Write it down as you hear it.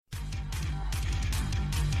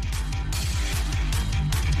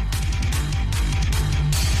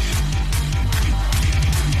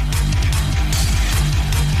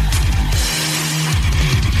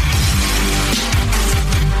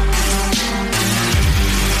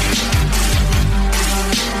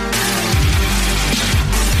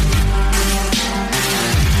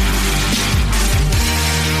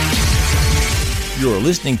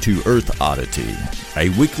listening to Earth Oddity, a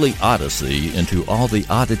weekly odyssey into all the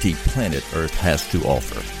oddity planet Earth has to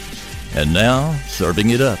offer. And now, serving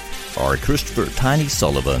it up are Christopher Tiny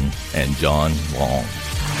Sullivan and John Long.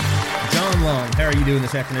 John Long, how are you doing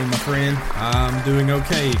this afternoon, my friend? I'm doing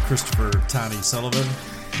okay, Christopher Tiny Sullivan.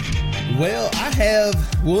 Well, I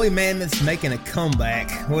have Woolly Mammoths making a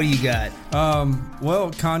comeback. What do you got?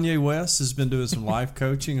 Well, Kanye West has been doing some life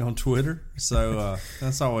coaching on Twitter, so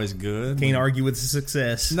that's always good. Can't argue with the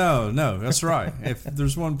success. No, that's right. If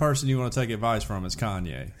there's one person you want to take advice from, it's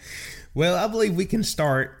Kanye. Well, I believe we can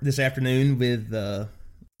start this afternoon with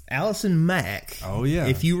Allison Mack. Oh, yeah.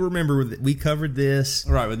 If you remember, we covered this.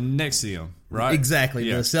 Right, with NXIVM, right? Exactly.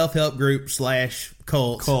 Yeah. The self-help group /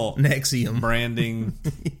 cult NXIVM. Branding,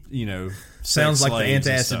 sounds like the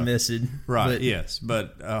antacid message. Right, yes,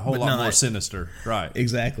 but a whole lot more sinister. Right.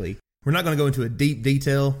 Exactly. We're not going to go into a deep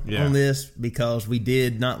detail on this because we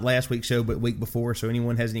did not last week's show, but week before. So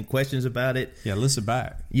anyone has any questions about it, listen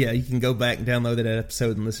back. Yeah, you can go back and download that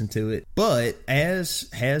episode and listen to it. But as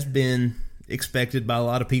has been expected by a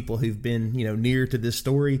lot of people who've been near to this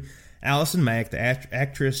story, Allison Mack, the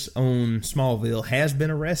actress on Smallville, has been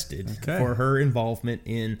arrested for her involvement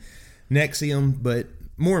in NXIVM, but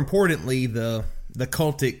more importantly, the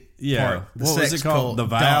cultic part. The what sex was it called? cult,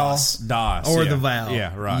 The Vow? DOS. Or the Vow.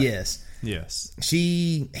 Yeah, right. Yes.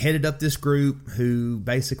 She headed up this group who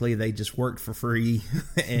basically they just worked for free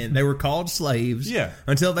and they were called slaves. Yeah.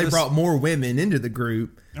 Until they brought more women into the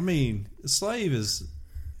group. I mean, slave is...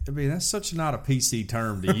 that's such not a PC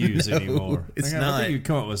term to use anymore. It's not. I think you'd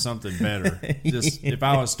come up with something better. Just if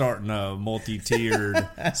I was starting a multi-tiered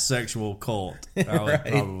sexual cult, I would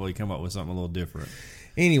probably come up with something a little different.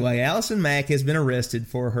 Anyway, Allison Mack has been arrested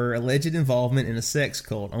for her alleged involvement in a sex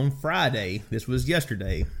cult on Friday. This was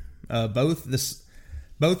yesterday. Both the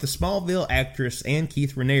Smallville actress and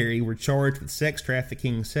Keith Raniere were charged with sex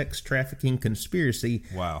trafficking conspiracy,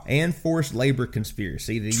 and forced labor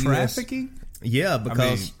conspiracy. Trafficking? Yeah,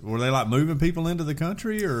 because... were they like moving people into the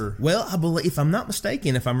country, or... Well, I believe, if I'm not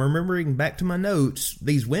mistaken, if I'm remembering back to my notes,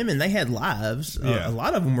 these women, they had lives. A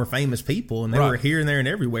lot of them were famous people, and they were here and there and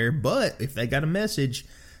everywhere, but if they got a message,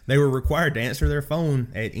 they were required to answer their phone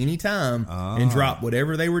at any time and drop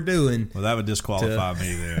whatever they were doing. Well, that would disqualify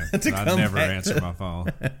me there. I'd never answer my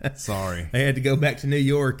phone. Sorry. They had to go back to New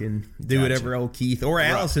York and do whatever old Keith or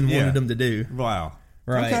Allison wanted them to do. Wow.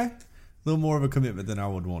 Right. Okay. A little more of a commitment than I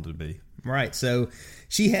would want to be. Right, so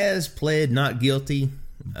she has pled not guilty.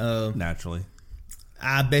 Naturally.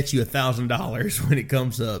 I bet you $1,000 when it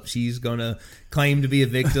comes up. She's going to claim to be a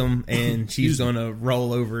victim, and she's going to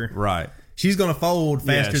roll over. Right. She's going to fold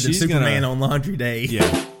faster than Superman on Laundry Day. Yeah.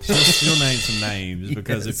 She'll name some names,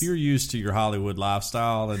 because if you're used to your Hollywood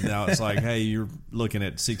lifestyle, and now it's like, hey, you're looking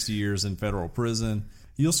at 60 years in federal prison,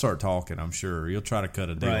 you'll start talking, I'm sure. You'll try to cut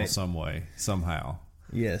a deal some way, somehow.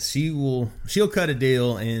 Yes, she'll cut a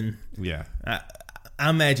deal, and I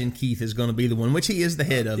imagine Keith is going to be the one, which he is the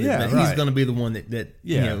head of it, but he's going to be the one that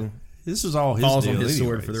this is all his falls deal on his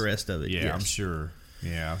sword anyways. for the rest of it. Yeah, yes. I'm sure.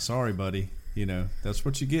 Yeah, sorry, buddy. That's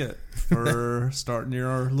what you get for starting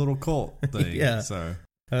your little cult thing. Yeah. So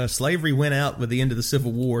slavery went out with the end of the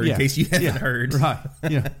Civil War, in case you haven't heard. Right.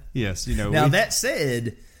 Yeah. Yes. Now, that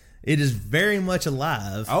said, it is very much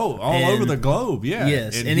alive. Oh, all over the globe, yeah.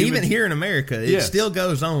 Yes, and even here in America, it still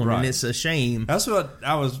goes on, and it's a shame. That's what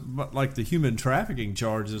I was, like, the human trafficking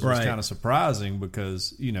charges was kind of surprising,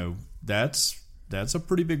 because, that's a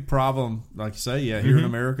pretty big problem, like you say, here in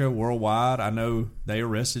America, worldwide. I know they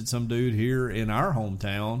arrested some dude here in our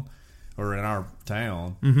hometown, or in our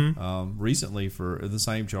town, recently for the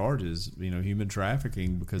same charges, human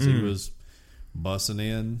trafficking, because he was bussing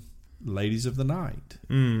in ladies of the night.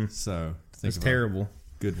 So that's terrible.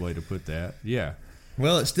 Good way to put that. Yeah.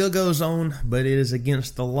 Well, it still goes on, but it is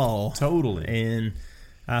against the law. Totally. And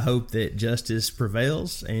I hope that justice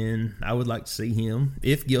prevails, and I would like to see him,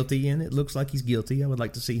 if guilty, and it looks like he's guilty, I would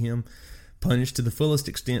like to see him punished to the fullest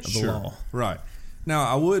extent of the law. Right. Now,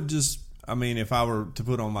 I would just, if I were to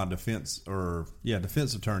put on my defense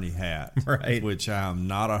attorney hat, which I'm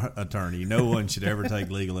not an attorney, no one should ever take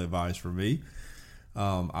legal advice from me.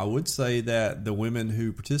 I would say that the women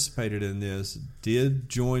who participated in this did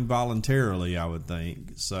join voluntarily, I would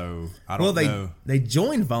think. So, I don't know. They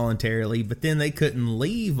joined voluntarily, but then they couldn't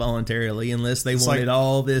leave voluntarily unless they wanted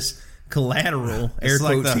all this collateral, air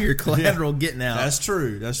quotes here, collateral getting out. That's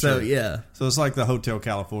true. So it's like the Hotel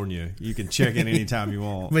California. You can check in anytime you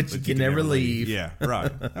want. but you can never leave. Yeah,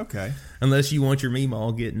 right. Okay. Unless you want your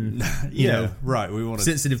Meemaw getting, right. We want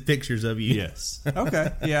sensitive pictures of you. Yes.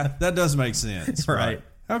 Okay. Yeah, that does make sense. Right.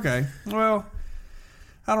 Okay. Well,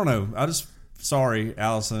 I don't know. Sorry,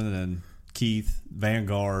 Allison and Keith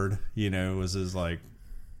Vanguard, was his like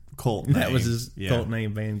cult name. That was his cult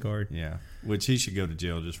name, Vanguard. Yeah, which he should go to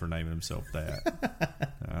jail just for naming himself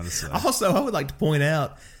that. Honestly. Also, I would like to point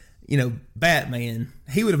out, Batman,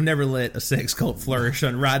 he would have never let a sex cult flourish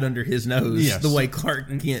right under his nose the way Clark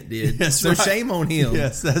Kent did. Yes, so right. Shame on him.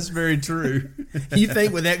 Yes, that's very true. You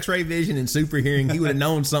think with X-ray vision and super hearing, he would have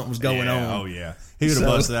known something was going on. Oh, yeah. He would have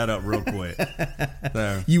busted that up real quick.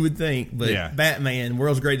 So, you would think, but Batman,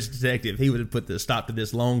 world's greatest detective, he would have put the stop to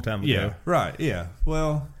this long time ago. Yeah, right, yeah.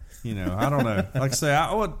 Well, I don't know. Like I say,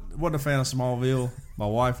 I wasn't a fan of Smallville. My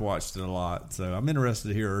wife watched it a lot, so I'm interested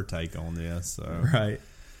to hear her take on this. So. Right.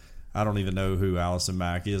 I don't even know who Allison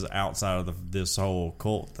Mack is outside of this whole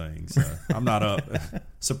cult thing. So I'm not up.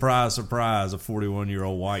 Surprise, surprise, a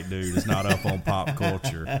 41-year-old white dude is not up on pop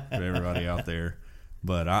culture for everybody out there.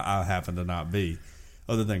 But I happen to not be,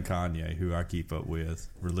 other than Kanye, who I keep up with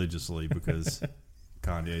religiously because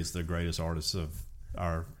Kanye is the greatest artist of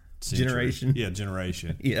our century. Generation. Yeah,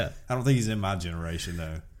 generation. Yeah. I don't think he's in my generation,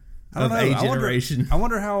 though. I don't of know. a generation. I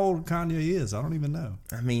wonder how old Kanye is. I don't even know.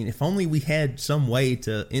 I mean, if only we had some way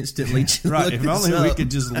to instantly right. look If this only up. we could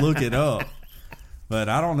just look it up. But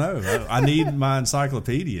I don't know. I need my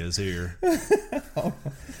encyclopedias here. Hold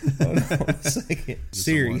on a second.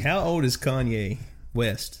 Siri, how old is Kanye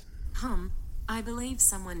West? I believe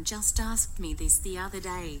someone just asked me this the other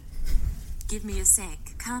day. Give me a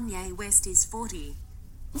sec. Kanye West is 40.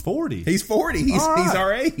 40. He's 40. He's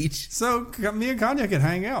our age. So me and Kanye could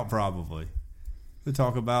hang out probably. We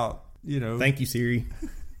talk about, Thank you, Siri.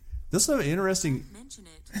 This is an interesting. Mention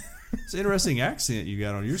it. It's an interesting accent you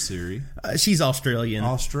got on your Siri. She's Australian.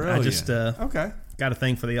 Australian. I just okay. Got a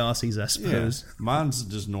thing for the Aussies, I suppose. Yeah. Mine's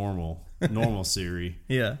just normal Siri.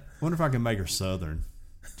 Yeah. Wonder if I can make her Southern.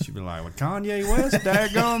 She'd be like, well, Kanye West,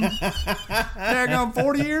 daggone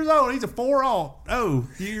 40 years old. He's a 4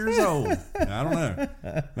 years old. I don't know.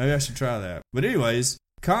 Maybe I should try that. But anyways,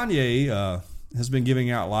 Kanye has been giving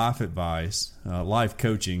out life advice, life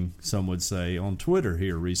coaching, some would say, on Twitter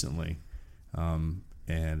here recently. And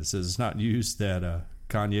it says it's not news that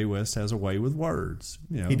Kanye West has a way with words.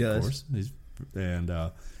 He does. Of course.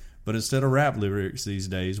 But instead of rap lyrics these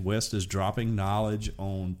days, West is dropping knowledge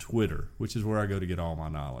on Twitter, which is where I go to get all my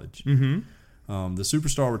knowledge. Mm-hmm. The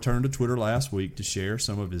superstar returned to Twitter last week to share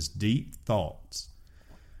some of his deep thoughts.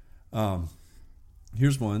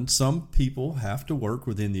 Here's one. Some people have to work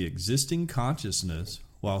within the existing consciousness,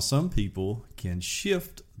 while some people can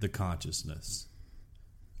shift the consciousness.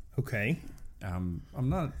 Okay. I'm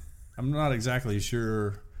not exactly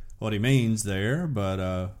sure what he means there,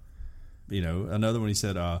 but another one he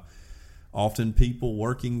said, often people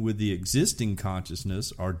working with the existing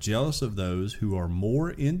consciousness are jealous of those who are more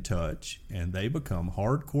in touch, and they become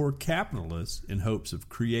hardcore capitalists in hopes of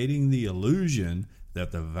creating the illusion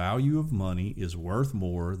that the value of money is worth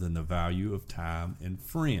more than the value of time and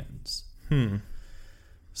friends.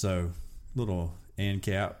 So, little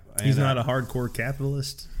ANCAP. He's not a hardcore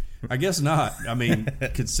capitalist? I guess not. I mean,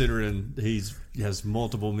 considering he has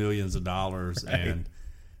multiple millions of dollars and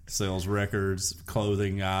sells records,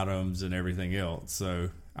 clothing items, and everything else. So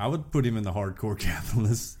I would put him in the hardcore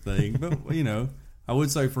capitalist thing. But, I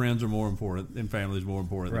would say friends are more important and family is more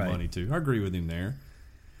important than money, too. I agree with him there.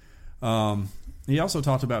 He also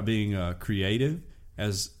talked about being creative.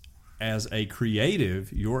 As a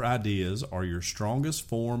creative, your ideas are your strongest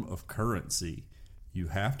form of currency. You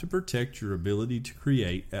have to protect your ability to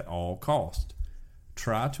create at all cost.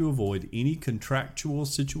 Try to avoid any contractual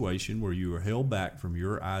situation where you are held back from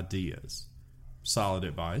your ideas. Solid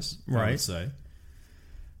advice, I would say.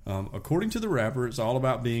 According to the rapper, it's all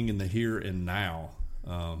about being in the here and now.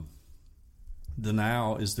 The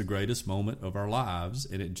now is the greatest moment of our lives,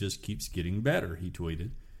 and it just keeps getting better, he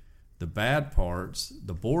tweeted. The bad parts,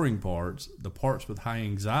 the boring parts, the parts with high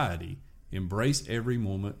anxiety, embrace every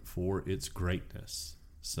moment for its greatness.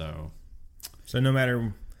 So no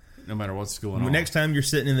matter what's going on, next time you're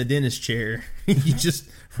sitting in the dentist chair, you just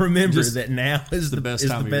remember that now is the best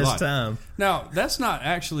time. Now, that's not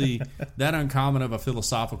actually that uncommon of a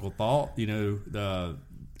philosophical thought.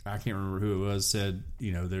 I can't remember who it was said,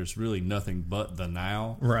 there's really nothing but the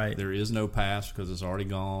now. Right. There is no past because it's already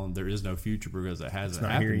gone. There is no future because it hasn't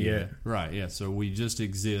happened yet. Right, yeah. So we just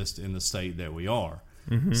exist in the state that we are.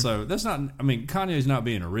 Mm-hmm. So that's not, Kanye's not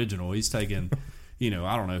being original. He's taking,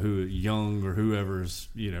 I don't know who, Young or whoever's,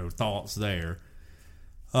 thoughts there.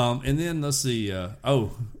 And then let's see.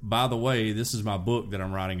 By the way, this is my book that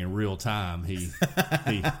I'm writing in real time. He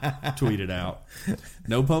tweeted out.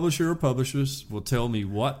 No publisher or publishers will tell me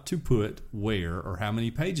what to put where or how many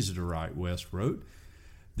pages to write, West wrote.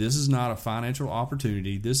 This is not a financial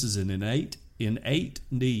opportunity. This is an innate innate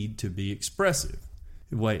need to be expressive.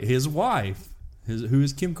 Wait, his wife, who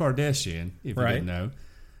is Kim Kardashian, if you didn't know,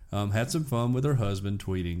 had some fun with her husband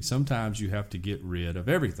tweeting, sometimes you have to get rid of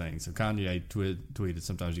everything. So Kanye tweeted,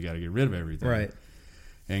 sometimes you got to get rid of everything. Right.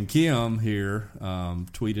 And Kim here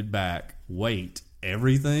tweeted back, wait,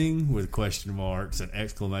 everything, with question marks and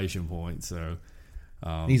exclamation points. So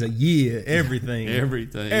he's like, yeah, everything.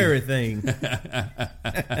 Everything.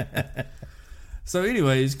 So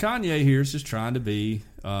anyways, Kanye here is just trying to be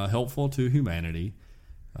helpful to humanity.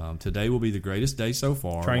 Today will be the greatest day so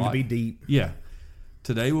far. Trying to be deep. Yeah.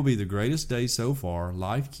 Today will be the greatest day so far.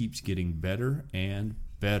 Life keeps getting better and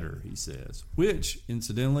better, he says. Which,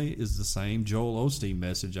 incidentally, is the same Joel Osteen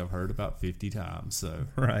message I've heard about 50 times. So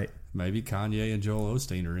right. Maybe Kanye and Joel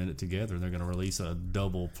Osteen are in it together. They're going to release a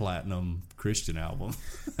double platinum Christian album.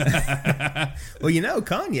 Well,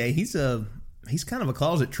 Kanye, he's kind of a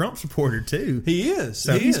closet Trump supporter too. He is.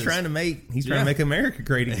 So he's trying to make America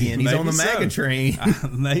great again. He's on the MAGA train.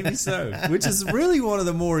 Maybe so. Which is really one of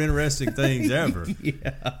the more interesting things ever.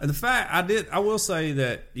 Yeah. And the fact I will say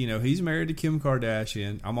that, he's married to Kim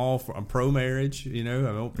Kardashian. I'm pro marriage,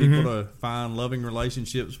 I want people to find loving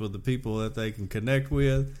relationships with the people that they can connect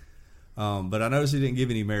with. But I noticed he didn't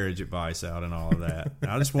give any marriage advice out and all of that.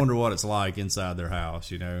 I just wonder what it's like inside their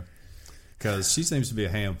house, because she seems to be a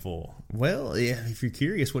handful. Well, yeah, if you're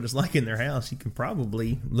curious what it's like in their house, you can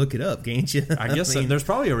probably look it up, can't you? I guess there's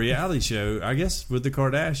probably a reality show, with the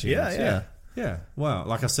Kardashians. Yeah. Well,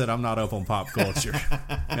 like I said, I'm not up on pop culture.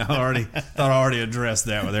 I already addressed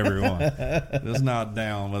that with everyone. Just not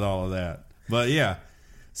down with all of that. But yeah,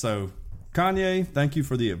 so Kanye, thank you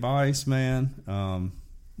for the advice, man.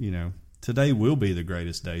 Today will be the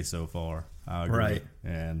greatest day so far. I agree. Right.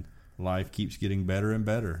 And life keeps getting better and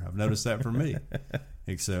better. I've noticed that for me.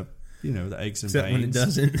 Except, the aches and pains. When it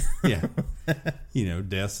doesn't. Yeah.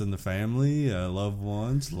 Deaths in the family, loved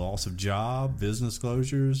ones, loss of job, business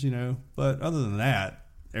closures, But other than that,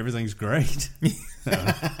 everything's great.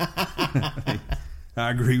 I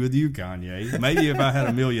agree with you, Kanye. Maybe if I had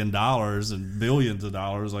 $1 million and billions of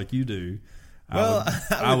dollars like you do,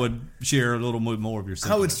 I would share a little bit more of your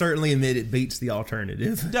sentiment. I would certainly admit it beats the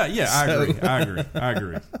alternative. Yeah, I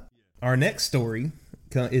agree. Our next story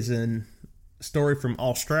is a story from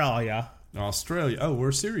Australia. Australia. Oh,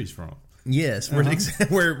 where's series from? Yes, where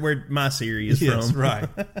my series is from. Yes, right.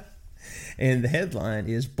 And the headline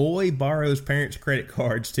is, Boy Borrows Parents' Credit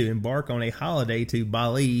Cards to Embark on a Holiday to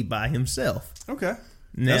Bali by Himself. Okay.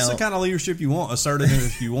 Now, that's the kind of leadership you want,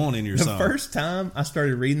 assertiveness you want in your son. The first time I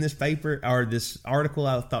started reading this this article,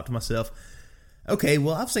 I thought to myself, okay,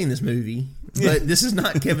 well, I've seen this movie, but this is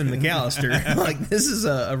not Kevin McAllister. This is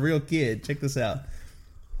a real kid. Check this out.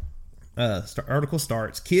 Article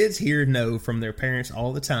starts, kids here know from their parents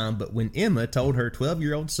all the time, but when Emma told her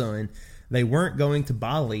 12-year-old son they weren't going to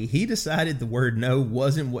Bali, he decided the word no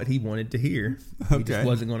wasn't what he wanted to hear. He just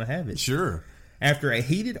wasn't going to have it. Sure. After a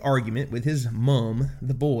heated argument with his mom,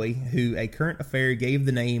 the boy, who a current affair gave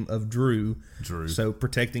the name of Drew, so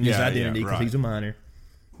protecting his identity because he's a minor,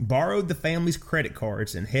 borrowed the family's credit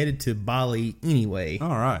cards and headed to Bali anyway. All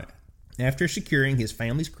right. After securing his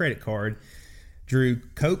family's credit card, Drew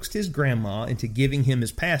coaxed his grandma into giving him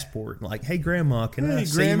his passport. Like, hey, Grandma, can I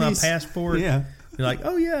see my passport? Yeah. You're like,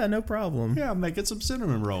 oh, yeah, no problem. Yeah, I'm making some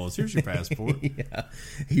cinnamon rolls. Here's your passport. Yeah.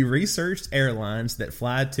 He researched airlines that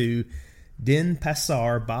fly to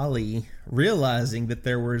Denpasar, Bali, realizing that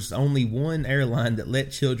there was only one airline that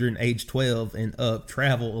let children age 12 and up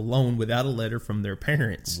travel alone without a letter from their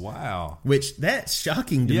parents. Wow. Which, that's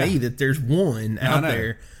shocking to me that there's one out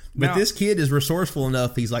there. But now, this kid is resourceful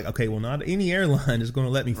enough. He's like, okay, well, not any airline is going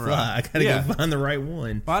to let me fly. Right. I got to go find the right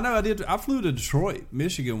one. Well, I know I did. I flew to Detroit,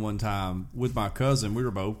 Michigan one time with my cousin. We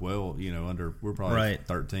were both, we're probably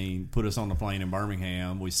 13. Put us on the plane in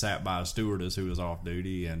Birmingham. We sat by a stewardess who was off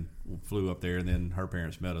duty and flew up there. And then her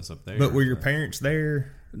parents met us up there. But were your parents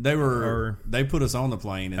there? They were. They put us on the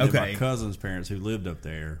plane. And then my cousin's parents who lived up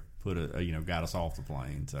there got us off the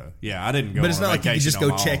plane. So yeah, I didn't go. But it's not like you could just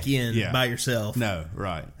go check in by yourself. No,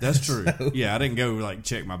 right. That's true. I didn't go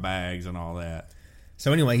check my bags and all that.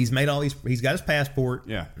 So anyway, he's made all these. He's got his passport.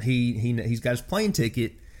 Yeah. He's got his plane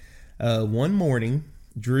ticket. One morning,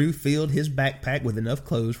 Drew filled his backpack with enough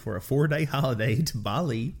clothes for a 4-day holiday to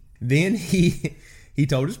Bali. Then he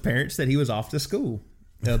told his parents that he was off to school.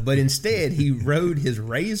 But instead, he rode his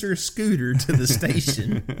Razor scooter to the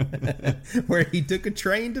station, where he took a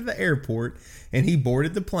train to the airport, and he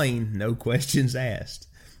boarded the plane, no questions asked.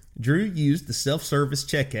 Drew used the self-service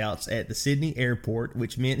checkouts at the Sydney airport,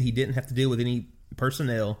 which meant he didn't have to deal with any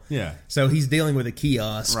personnel. Yeah. So he's dealing with a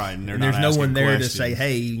kiosk. Right, and there's no one there to say,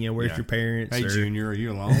 hey, where's your parents? Hey, Junior, are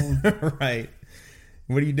you alone? Right.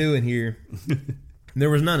 What are you doing here? There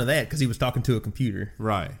was none of that because he was talking to a computer.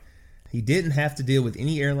 Right. He didn't have to deal with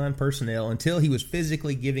any airline personnel until he was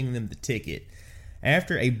physically giving them the ticket.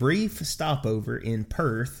 After a brief stopover in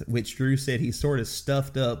Perth, which Drew said he sort of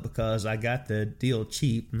stuffed up because I got the deal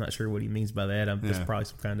cheap. I'm not sure what he means by that. That's probably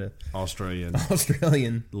some kind of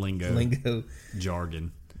Australian lingo.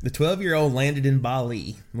 Jargon. The 12-year-old landed in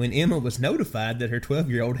Bali. When Emma was notified that her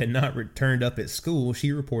 12-year-old had not turned up at school,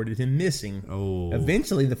 she reported him missing. Oh.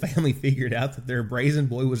 Eventually, the family figured out that their brazen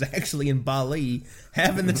boy was actually in Bali,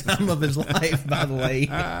 having the time of his life, by the way.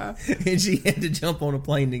 And she had to jump on a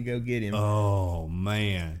plane to go get him. Oh,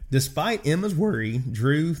 man. Despite Emma's worry,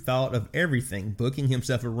 Drew thought of everything, booking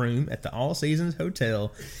himself a room at the All Seasons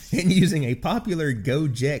Hotel and using a popular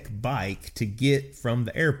Gojek bike to get from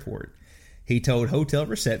the airport. He told hotel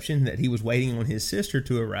reception that he was waiting on his sister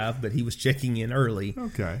to arrive, but he was checking in early.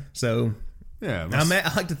 Okay. So, yeah,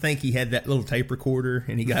 I like to think he had that little tape recorder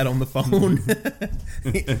and he got on the phone.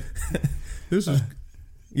 This is,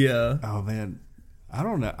 yeah. Oh, man. I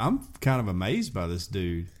don't know. I'm kind of amazed by this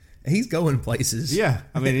dude. He's going places. Yeah.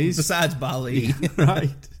 I mean, he's... Besides Bali.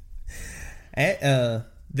 Right. At,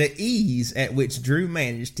 the ease at which Drew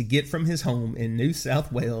managed to get from his home in New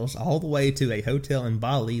South Wales all the way to a hotel in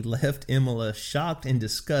Bali left Imola shocked and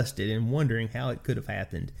disgusted and wondering how it could have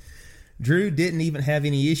happened. Drew didn't even have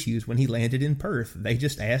any issues when he landed in Perth. They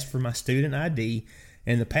just asked for my student ID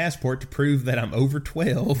and the passport to prove that I'm over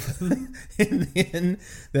 12 and then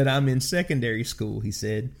that I'm in secondary school, he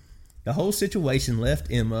said. The whole situation left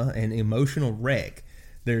Emma an emotional wreck.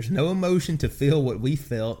 There's no emotion to feel what we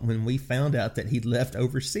felt when we found out that he'd left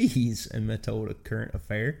overseas, Emma told A Current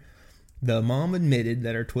Affair. The mom admitted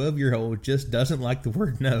that her 12-year-old just doesn't like the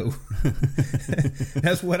word no.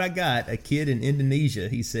 That's what I got, a kid in Indonesia,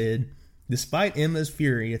 he said. Despite Emma's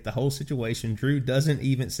fury at the whole situation, Drew doesn't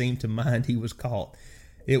even seem to mind he was caught.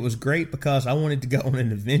 It was great because I wanted to go on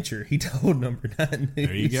an adventure, he told Number 9 News.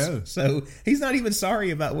 There you go. So he's not even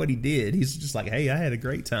sorry about what he did. He's just like, hey, I had a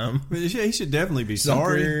great time. He should definitely be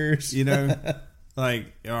sorry. Like,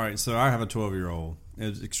 all right, so I have a 12-year-old.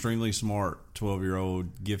 It's extremely smart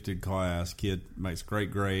 12-year-old, gifted class. Kid makes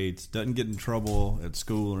great grades, doesn't get in trouble at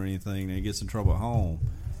school or anything, and he gets in trouble at home.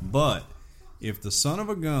 But if the son of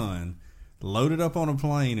a gun loaded up on a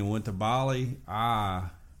plane and went to Bali,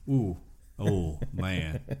 oh,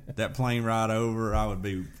 man. That plane ride over, I would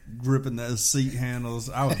be gripping those seat handles.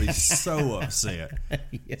 I would be so upset.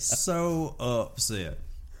 Yeah. So upset.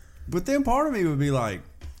 But then part of me would be like,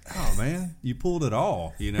 oh, man, you pulled it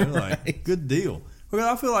off. Like, good deal. Because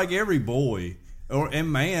I feel like every boy,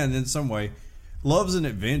 and man in some way, loves an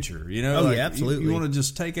adventure. Oh, like, yeah, absolutely. You want to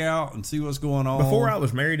just take out and see what's going on. Before I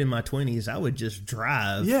was married in my 20s, I would just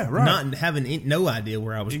drive. Yeah, right. Not having no idea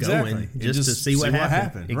where I was going. Just to see what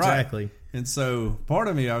happened. Exactly. Right. And so part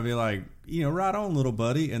of me, I'd be like, right on, little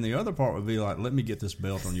buddy. And the other part would be like, let me get this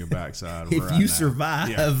belt on your backside. If you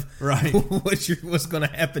survive, right. what's going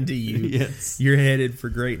to happen to you? Yes. You're headed for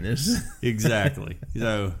greatness. Exactly.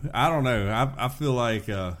 So I don't know. I feel like,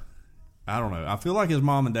 I don't know. I feel like his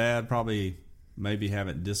mom and dad probably maybe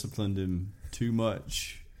haven't disciplined him too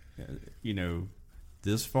much,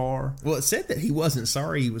 this far. Well, it said that he wasn't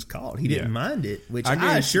sorry he was caught. He didn't mind it, which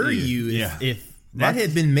I assure you, if that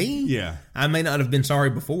had been me, I may not have been sorry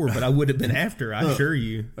before, but I would have been after, I assure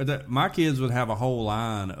you. My kids would have a whole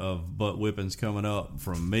line of butt whippings coming up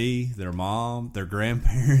from me, their mom, their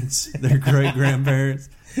grandparents, their great-grandparents.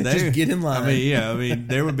 Just get in line. I mean,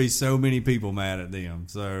 there would be so many people mad at them.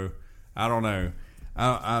 So, I don't know.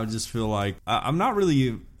 I just feel like I'm not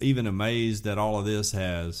really even amazed that all of this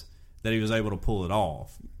that he was able to pull it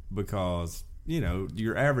off, because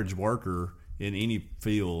your average worker in any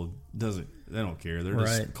field they don't care. They're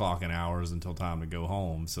just clocking hours until time to go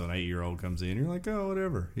home. So an 8-year-old comes in, you're like, oh,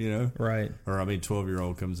 whatever, right? Or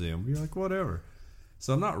 12-year-old comes in, you're like, whatever.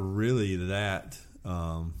 So I'm not really that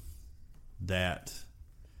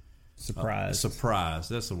surprised. Surprised.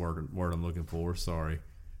 That's the word I'm looking for. Sorry.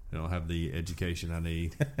 I don't have the education I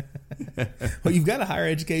need. Well, you've got a higher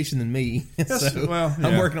education than me.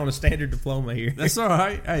 I'm working on a standard diploma here. That's all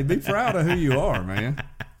right. Hey, be proud of who you are, man.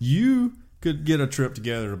 You could get a trip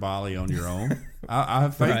together to Bali on your own. I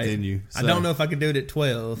have faith in you. So. I don't know if I could do it at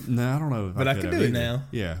 12. No, I don't know. But I could do it now.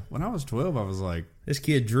 Yeah. When I was 12, I was like... This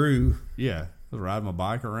kid, Drew. Yeah. I was riding my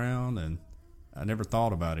bike around, and I never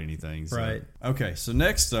thought about anything. So. Right. Okay, so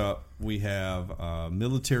next up, we have a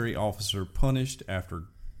military officer punished after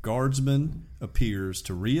guardsman appears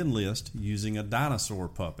to re-enlist using a dinosaur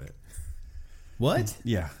puppet. What?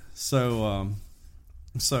 Yeah. So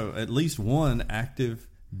So at least one active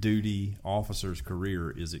duty officer's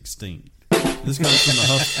career is extinct. This comes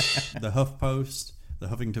from the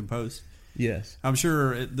Huffington Post. Yes. I'm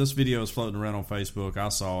sure this video is floating around on Facebook. I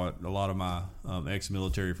saw it. A lot of my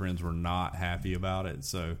ex-military friends were not happy about it.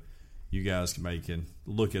 So you guys can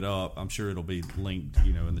look it up. I'm sure it'll be linked,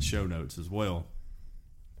 in the show notes as well.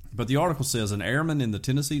 But the article says an airman in the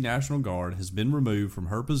Tennessee National Guard has been removed from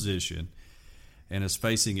her position and is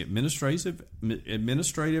facing administrative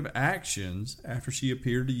actions after she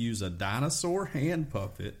appeared to use a dinosaur hand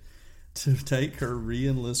puppet to take her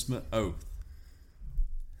re-enlistment oath.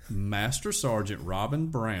 Master Sergeant Robin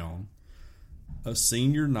Brown, a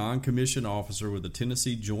senior non-commissioned officer with the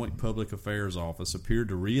Tennessee Joint Public Affairs Office, appeared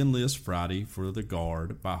to re-enlist Friday for the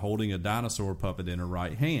Guard by holding a dinosaur puppet in her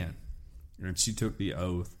right hand. And she took the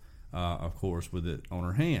oath, of course, with it on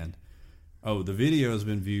her hand. Oh, the video has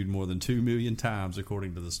been viewed more than 2 million times,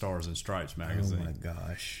 according to the Stars and Stripes magazine. Oh, my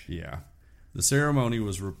gosh. Yeah. The ceremony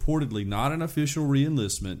was reportedly not an official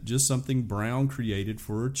re-enlistment, just something Brown created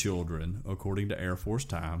for her children, according to Air Force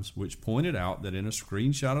Times, which pointed out that in a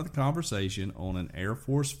screenshot of the conversation on an Air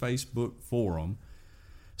Force Facebook forum,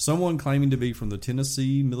 someone claiming to be from the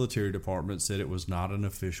Tennessee Military Department said it was not an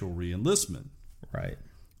official re-enlistment. Right.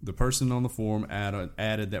 The person on the forum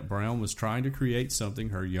added that Brown was trying to create something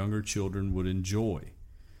her younger children would enjoy.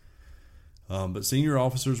 But senior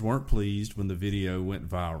officers weren't pleased when the video went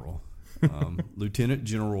viral. Lieutenant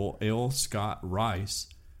General L. Scott Rice,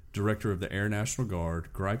 director of the Air National Guard,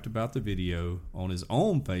 griped about the video on his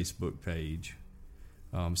own Facebook page,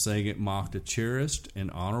 saying it mocked a cherished and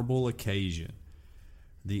honorable occasion.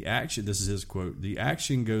 The action, this is his quote, "The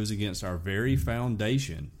action goes against our very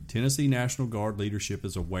foundation. Tennessee National Guard leadership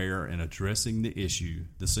is aware and addressing the issue.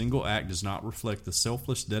 The single act does not reflect the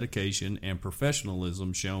selfless dedication and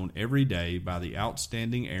professionalism shown every day by the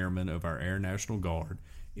outstanding airmen of our Air National Guard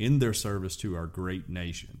in their service to our great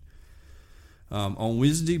nation." On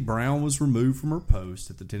Wednesday, Brown was removed from her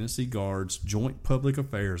post at the Tennessee Guard's Joint Public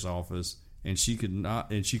Affairs Office, and she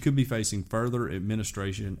could be facing further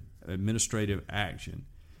administrative action.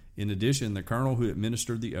 In addition, the colonel who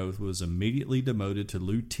administered the oath was immediately demoted to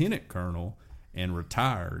lieutenant colonel and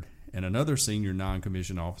retired, and another senior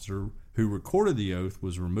non-commissioned officer who recorded the oath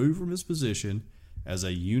was removed from his position as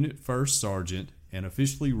a unit first sergeant and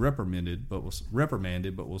officially reprimanded, but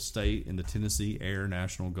will stay in the Tennessee Air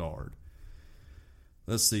National Guard.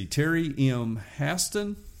 Let's see, Terry M.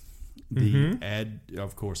 Haston,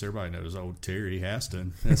 of course, everybody knows old Terry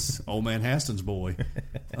Haston. That's old man Haston's boy.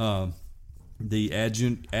 The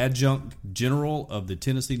adjunct general of the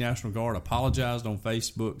Tennessee National Guard apologized on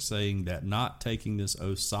Facebook, saying that not taking this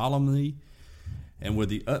oath solemnly and with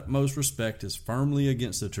the utmost respect is firmly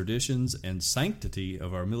against the traditions and sanctity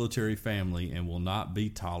of our military family and will not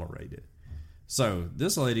be tolerated. So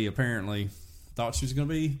this lady apparently thought she was going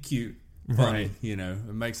to be cute, funny, Right.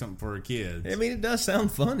 And make something for her kids. I mean, it does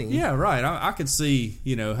sound funny. Yeah, right. I could see,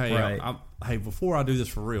 hey, Right. hey, before I do this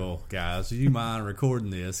for real, guys, do you mind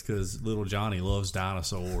recording this? Because little Johnny loves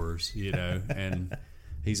dinosaurs, and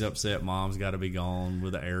he's upset mom's got to be gone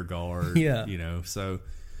with the air guard, Yeah. so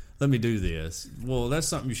let me do this. Well, that's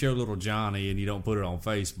something you show little Johnny and you don't put it on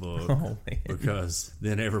Facebook because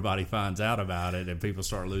then everybody finds out about it and people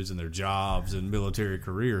start losing their jobs and military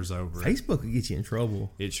careers over it. Facebook will get you in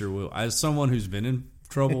trouble. It sure will. As someone who's been in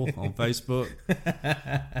trouble on Facebook,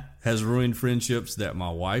 has ruined friendships that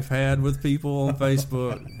my wife had with people on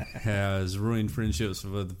Facebook, has ruined friendships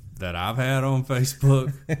that I've had on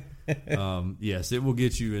Facebook. Yes, it will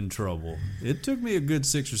get you in trouble. It took me a good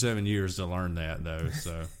 6 or 7 years to learn that, though.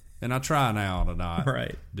 So, and I try now to not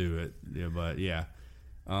do it. Yeah, but yeah.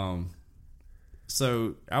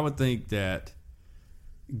 So I would think that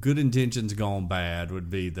good intentions gone bad would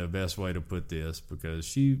be the best way to put this, because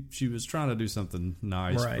she was trying to do something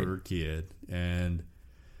nice for her kid, and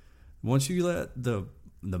once you let the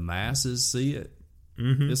masses see it,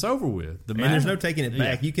 it's over with. And there's no taking it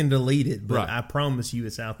back. You can delete it, but Right. I promise you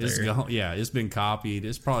it's out there. It's gone, it's been copied.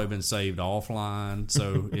 It's probably been saved offline,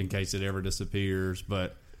 so in case it ever disappears.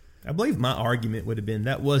 But I believe my argument would have been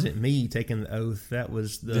that wasn't me taking the oath. That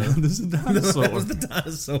was the dinosaur. that was the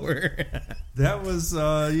dinosaur. That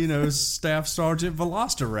was Staff Sergeant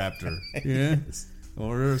Velociraptor. Yeah.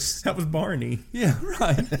 Or That was Barney. yeah,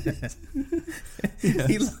 right.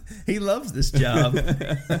 He loves this job.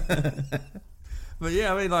 But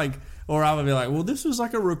yeah, I mean, or I would be like, well, this was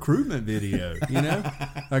like a recruitment video,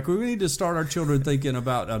 Like, we need to start our children thinking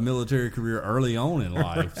about a military career early on in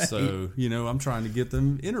life. Right. So, I'm trying to get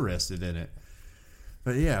them interested in it.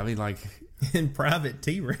 But yeah, I mean, in Private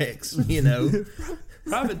T-Rex,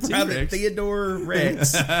 Private T-Rex. Private Theodore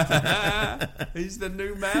Rex. He's the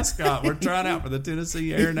new mascot. We're trying out for the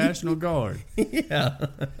Tennessee Air National Guard. Yeah.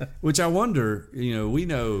 Which I wonder, we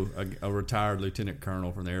know a retired lieutenant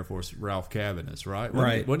colonel from the Air Force, Ralph Cabinets, right?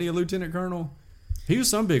 Wasn't he a lieutenant colonel? He was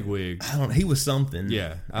some big wig. I don't know. He was something.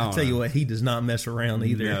 Yeah. I'll tell you what, he does not mess around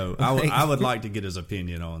either. No. I would like to get his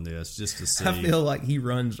opinion on this just to see. I feel like he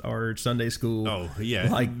runs our Sunday school. Oh, yeah.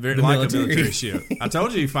 Like a military ship. I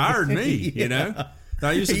told you he fired me,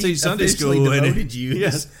 I used to teach Sunday school. Devoted you.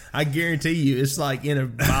 Yes. I guarantee you, it's like in a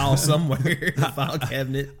file somewhere, a file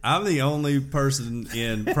cabinet. I'm the only person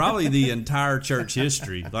in probably the entire church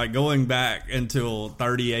history, like going back until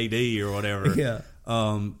 30 AD or whatever,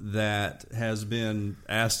 that has been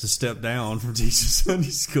asked to step down from teaching Sunday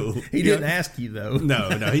school. He didn't ask you, though. No,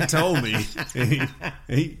 he told me.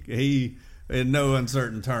 He in no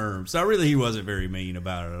uncertain terms. So really, he wasn't very mean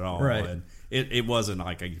about it at all. Right. And it wasn't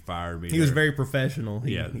like he fired me. He was very professional.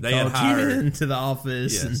 He they called had hired you into the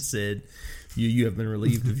office and said, "You have been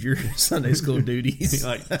relieved of your Sunday school duties." He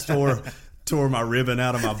like tore my ribbon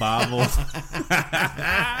out of my Bible.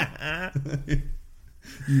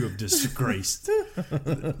 You have disgraced.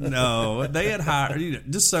 No, they had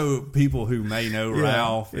hired, just so people who may know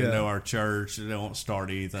Ralph and know our church, they don't start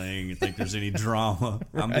anything and think there's any drama.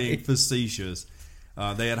 I'm being facetious.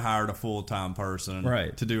 They had hired a full-time person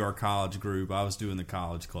to do our college group. I was doing the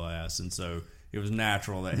college class, and so it was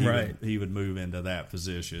natural that he would move into that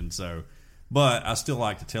position. So, but I still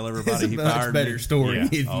like to tell everybody he fired me. It's a much better story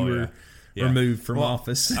if you were removed from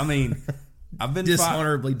office. I mean, I've been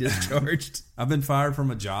dishonorably discharged. I've been fired from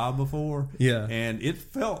a job before. Yeah. And it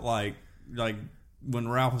felt like when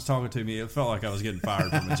Ralph was talking to me, it felt like I was getting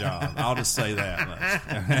fired from a job. I'll just say that much.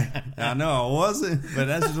 I know I wasn't, but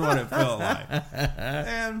that's just what it felt like.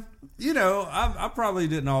 And, I probably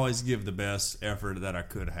didn't always give the best effort that I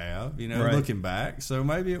could have, looking back. So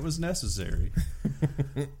maybe it was necessary.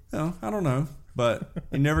 I don't know. But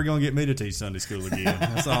you're never going to get me to teach Sunday school again.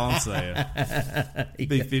 That's all I'm saying. It'll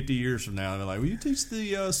be 50 years from now. They're like, will you teach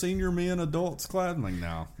the senior men adults class? I'm like,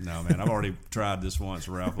 no, man. I've already tried this once.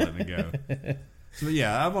 Ralph let me go. So,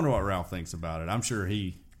 I wonder what Ralph thinks about it. I'm sure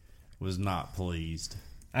he was not pleased.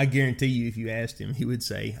 I guarantee you, if you asked him, he would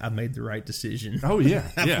say, I made the right decision. Oh, yeah.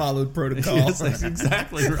 I followed protocol. Yes, that's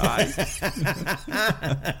exactly right.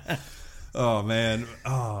 Oh, man.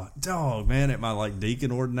 Oh, dog, man, at my,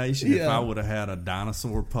 deacon ordination, if I would have had a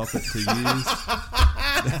dinosaur puppet to use,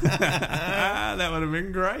 that would have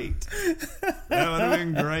been great. That would have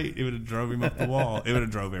been great. It would have drove him up the wall. It would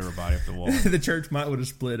have drove everybody up the wall. The church might would have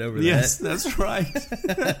split over that. Yes, that's right.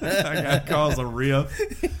 That guy caused a rift.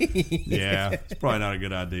 Yeah, it's probably not a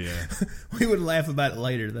good idea. We would laugh about it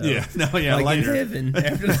later, though. Yeah, In later. heaven,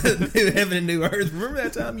 after the new heaven and new earth. Remember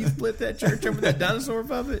that time you split that church over that dinosaur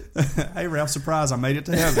puppet? Hey, Ralph, surprise, I made it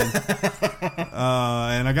to heaven.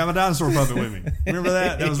 And I got my dinosaur puppet with me. Remember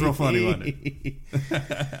that? That was real funny, wasn't it?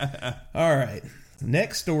 All right.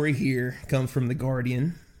 Next story here comes from The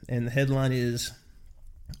Guardian, and the headline is,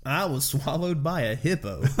 I was swallowed by a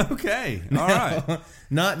hippo. Okay. All right.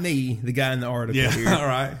 Not me, the guy in the article here. All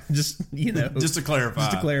right. Just to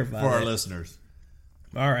clarify for our listeners.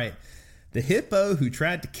 All right. The hippo who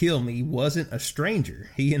tried to kill me wasn't a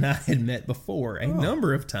stranger. He and I had met before a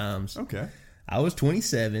number of times. Okay. I was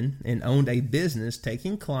 27 and owned a business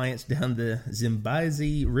taking clients down the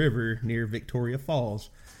Zambezi River near Victoria Falls.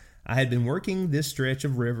 I had been working this stretch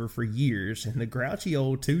of river for years, and the grouchy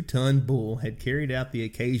old 2-ton bull had carried out the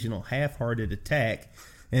occasional half-hearted attack,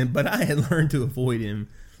 but I had learned to avoid him.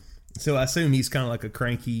 So I assume he's kind of like a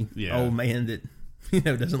cranky old man that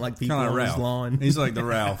doesn't like people on his lawn. He's like the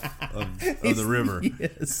Ralph of the river.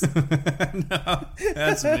 Yes. No,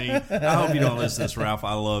 that's me. I hope you don't listen to this, Ralph.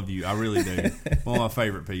 I love you. I really do. One of my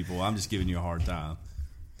favorite people. I'm just giving you a hard time.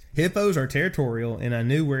 Hippos are territorial, and I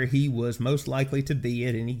knew where he was most likely to be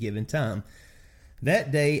at any given time.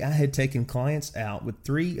 That day, I had taken clients out with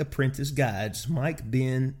 3 apprentice guides, Mike,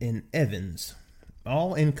 Ben, and Evans,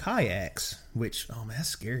 all in kayaks, which, oh man, that's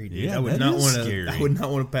scary, dude. Yeah, I would not want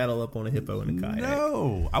to paddle up on a hippo in a kayak.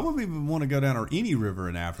 No, I wouldn't even want to go down any river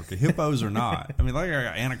in Africa, hippos or not. I mean, like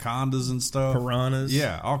anacondas and stuff. Piranhas.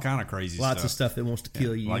 Yeah, all kind of crazy stuff. Lots of stuff that wants to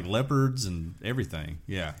kill you. Like leopards and everything,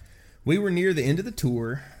 yeah. We were near the end of the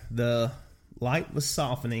tour. The light was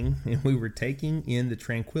softening, and we were taking in the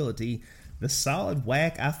tranquility. The solid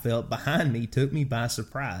whack I felt behind me took me by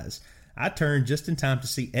surprise. I turned just in time to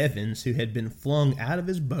see Evans, who had been flung out of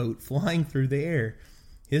his boat, flying through the air.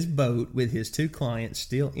 His boat, with his 2 clients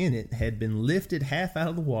still in it, had been lifted half out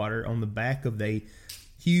of the water on the back of a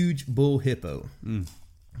huge bull hippo.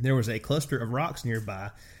 There was a cluster of rocks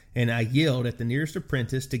nearby, and I yelled at the nearest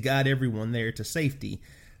apprentice to guide everyone there to safety.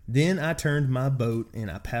 Then I turned my boat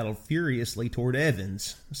and I paddled furiously toward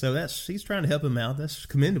Evans. So he's trying to help him out. That's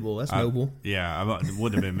commendable. That's noble. Yeah, it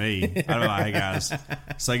wouldn't have been me. I'd be like, hey guys,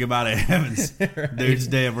 say goodbye to Evans. Right. Dude's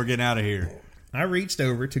dead. We're getting out of here. I reached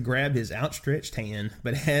over to grab his outstretched hand,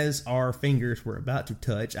 but as our fingers were about to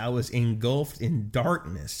touch, I was engulfed in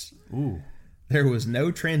darkness. Ooh. There was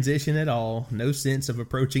no transition at all, no sense of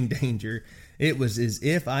approaching danger. It was as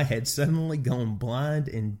if I had suddenly gone blind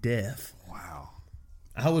and deaf. Wow.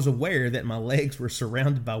 I was aware that my legs were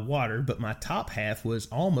surrounded by water, but my top half was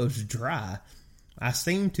almost dry. I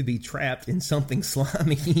seemed to be trapped in something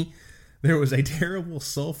slimy. There was a terrible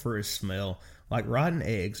sulfurous smell, like rotten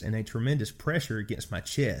eggs, and a tremendous pressure against my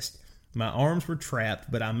chest. My arms were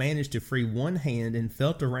trapped, but I managed to free one hand and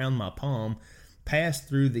felt around my palm, passed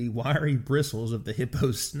through the wiry bristles of the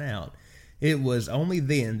hippo's snout. It was only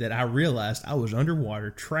then that I realized I was underwater,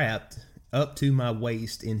 trapped up to my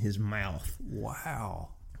waist in his mouth. Wow.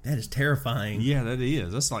 That is terrifying. Yeah, that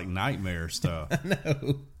is. That's like nightmare stuff. I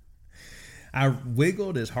know. I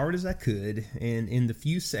wiggled as hard as I could, and in the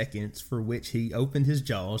few seconds for which he opened his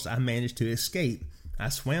jaws, I managed to escape. I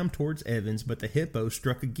swam towards Evans, but the hippo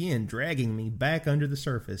struck again, dragging me back under the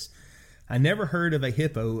surface. I never heard of a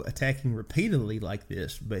hippo attacking repeatedly like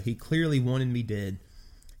this, but he clearly wanted me dead.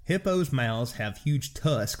 Hippos' mouths have huge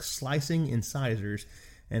tusks, slicing incisors,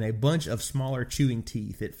 and a bunch of smaller chewing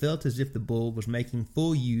teeth. It felt as if the bull was making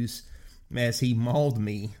full use as he mauled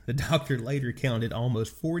me. The doctor later counted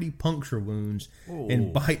almost 40 puncture wounds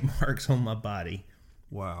and bite marks on my body.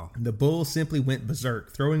 Wow. The bull simply went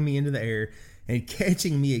berserk, throwing me into the air and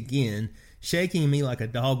catching me again, shaking me like a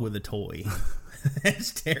dog with a toy.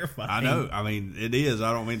 That's terrifying. I know. I mean, it is.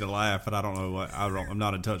 I don't mean to laugh, but I don't know what. I'm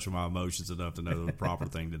not in touch with my emotions enough to know the proper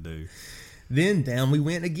thing to do. Then down we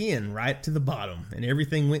went again, right to the bottom, and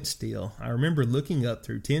everything went still. I remember looking up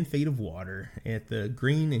through 10 feet of water at the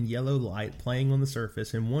green and yellow light playing on the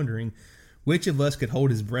surface and wondering which of us could hold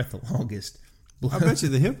his breath the longest. I bet you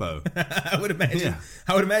the hippo. I would imagine. Yeah.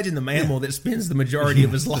 I would imagine the mammal that spends the majority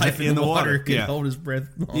of his life in the water could hold his breath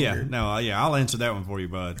longer. Yeah, no, I'll answer that one for you,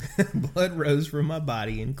 bud. Blood rose from my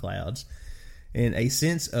body in clouds, and a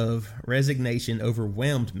sense of resignation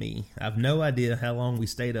overwhelmed me. I've no idea how long we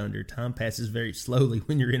stayed under. Time passes very slowly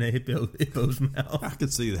when you're in a hippo's mouth. I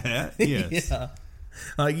could see that. Yes. Yeah.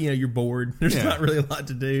 Like, you're bored. There's not really a lot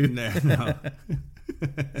to do. No.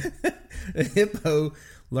 The hippo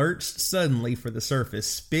lurched suddenly for the surface,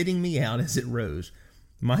 spitting me out as it rose.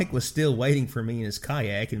 Mike was still waiting for me in his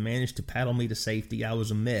kayak and managed to paddle me to safety. I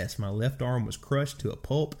was a mess. My left arm was crushed to a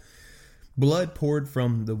pulp. Blood poured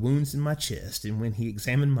from the wounds in my chest, and when he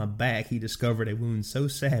examined my back, he discovered a wound so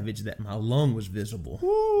savage that my lung was visible.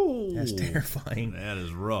 Ooh, that's terrifying. That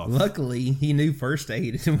is rough. Luckily, he knew first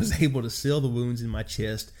aid and was able to seal the wounds in my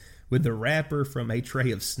chest with the wrapper from a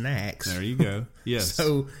tray of snacks. There you go. Yes.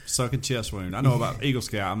 So, sucking chest wound. I know about Eagle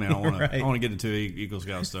Scout. I mean, I want to get into Eagle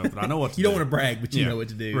Scout stuff, but I know what to do. You don't want to brag, but you know what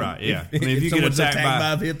to do. Right, yeah. I mean, if you get attacked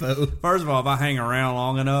by a hippo. First of all, if I hang around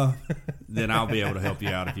long enough, then I'll be able to help you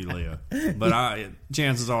out if you live. But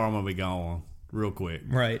chances are I'm going to be gone real quick.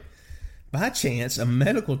 Right. By chance, a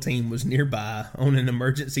medical team was nearby on an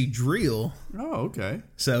emergency drill. Oh, okay.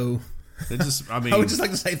 So... I would just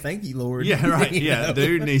like to say thank you, Lord. Yeah, right. Yeah,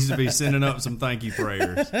 dude needs to be sending up some thank you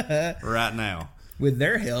prayers right now. With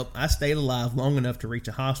their help, I stayed alive long enough to reach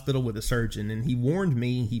a hospital with a surgeon, and he warned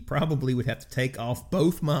me he probably would have to take off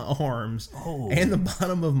both my arms and the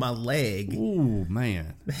bottom of my leg. Ooh,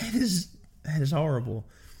 man. That is horrible.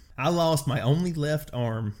 I lost my only left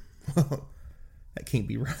arm. That can't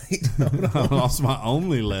be right. I lost my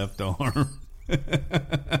only left arm.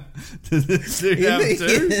 Did this dude have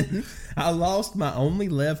two? I lost my only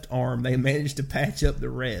left arm. They managed to patch up the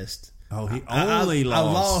rest. Oh, I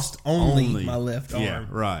lost only my left arm. Yeah,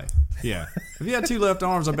 right. Yeah. If he had two left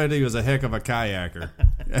arms, I bet he was a heck of a kayaker.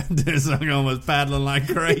 This thing was paddling like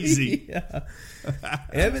crazy. Yeah.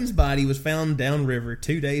 Evan's body was found downriver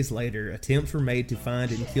 2 days later. Attempts were made to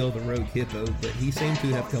find and kill the rogue hippo, but he seemed to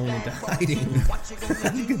have gone into hiding.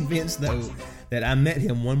 I'm convinced, though, that I met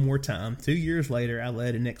him one more time. 2 years later, I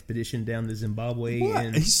led an expedition down the Zimbabwe. What?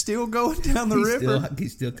 And he's still going down the river?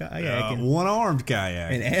 He's still kayaking. One-armed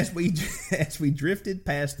kayak. And as we drifted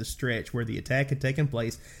past the stretch where the attack had taken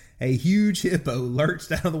place, a huge hippo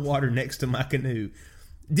lurched out of the water next to my canoe.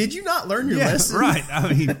 Did you not learn your lesson? Right.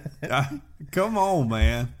 I mean, come on,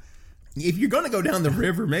 man. If you're going to go down the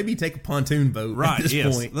river, maybe take a pontoon boat at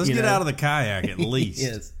this point. Let's get out of the kayak at least.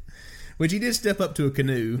 Yes. Which he did step up to a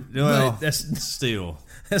canoe. Well, still.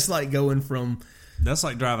 That's like going from... That's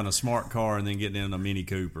like driving a smart car and then getting in a Mini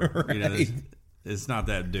Cooper. Right. It's not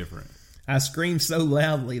that different. I screamed so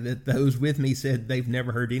loudly that those with me said they've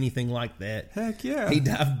never heard anything like that. Heck yeah. He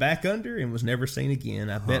dived back under and was never seen again.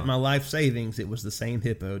 I bet my life savings it was the same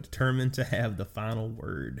hippo, determined to have the final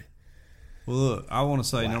word. Well, look, I want to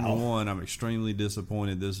say, number one, I'm extremely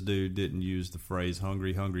disappointed this dude didn't use the phrase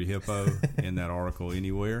hungry, hungry hippo in that article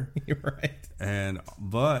anywhere. You're right.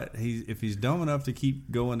 But if he's dumb enough to keep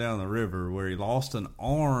going down the river where he lost an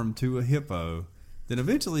arm to a hippo, then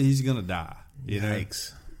eventually he's going to die.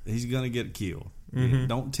 Yikes. He's going to get killed. Mm-hmm.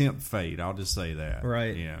 Don't tempt fate. I'll just say that.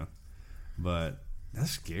 Right. But that's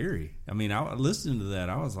scary. I mean, I listening to that,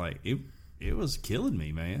 I was like, it was killing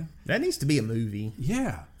me, man. That needs to be a movie.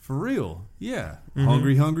 Yeah. For real, yeah. Mm-hmm.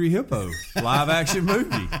 Hungry, Hungry Hippo, live action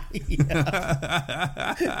movie.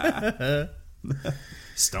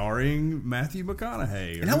 Starring Matthew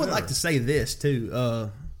McConaughey. And I would like to say this, too.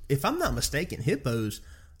 If I'm not mistaken, hippos,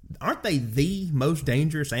 aren't they the most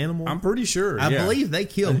dangerous animal? I'm pretty sure. I believe they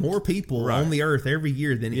kill more people on the earth every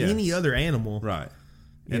year than any other animal. Right.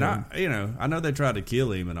 And I know they tried to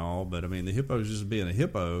kill him and all, but I mean, the hippo's just being a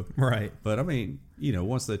hippo. Right. But I mean,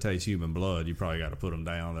 once they taste human blood, you probably got to put them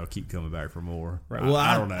down. They'll keep coming back for more. Right. Well,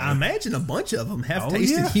 I don't know. I imagine a bunch of them have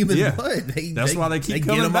tasted human blood. That's why they keep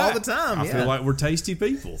coming them back all the time. I feel like we're tasty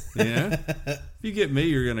people. If you get me,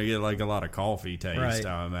 you're going to get like a lot of coffee taste,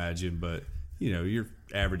 I imagine. But, your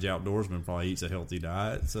average outdoorsman probably eats a healthy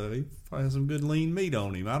diet, so he probably has some good lean meat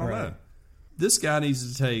on him. I don't know. This guy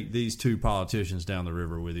needs to take these two politicians down the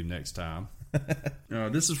river with him next time.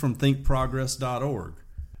 This is from thinkprogress.org.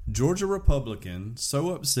 Georgia Republican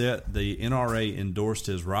so upset the NRA endorsed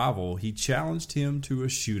his rival, he challenged him to a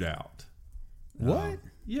shootout. What?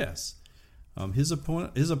 Yes. His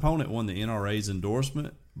opponent won the NRA's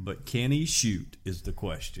endorsement, but can he shoot is the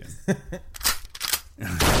question.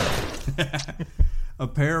 A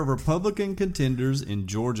pair of Republican contenders in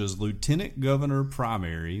Georgia's lieutenant governor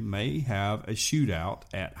primary may have a shootout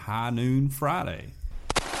at high noon Friday.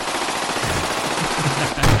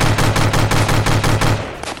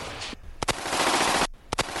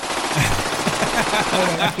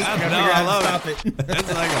 I love it.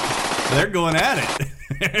 It's like they're going at it.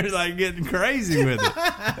 They're like getting crazy with it.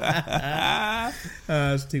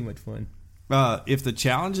 It's too much fun. If the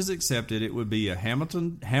challenge is accepted, it would be a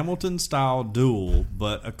Hamilton-style duel,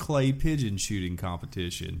 but a clay pigeon shooting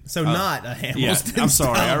competition. So not a Hamilton-style I'm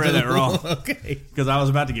sorry, I read that wrong. Okay. Because I was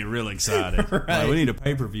about to get real excited. Right. Like, we need a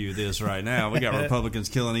pay-per-view of this right now. We got Republicans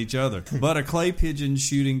killing each other. But a clay pigeon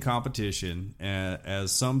shooting competition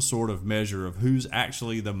as some sort of measure of who's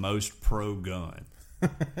actually the most pro-gun.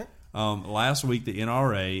 Last week, the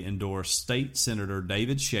NRA endorsed State Senator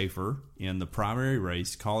David Schaefer in the primary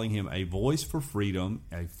race, calling him a voice for freedom,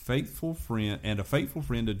 a faithful friend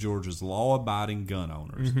to Georgia's law-abiding gun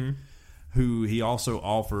owners, who he also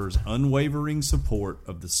offers unwavering support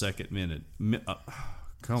of the Second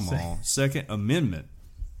Amendment.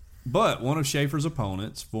 But one of Schaefer's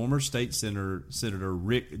opponents, former State Senator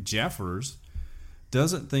Rick Jeffers,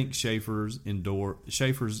 doesn't think Schaefer's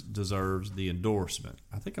deserves the endorsement.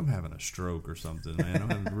 I think I'm having a stroke or something, man. I'm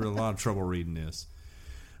having a lot of trouble reading this.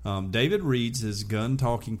 David reads his gun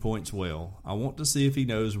talking points well. I want to see if he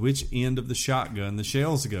knows which end of the shotgun the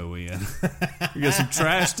shells go in. We got some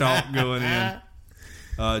trash talk going in.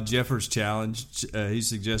 Jeffers challenged. He's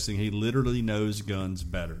suggesting he literally knows guns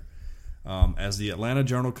better. As the Atlanta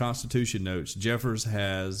Journal-Constitution notes, Jeffers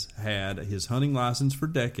has had his hunting license for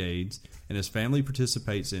decades, and his family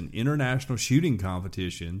participates in international shooting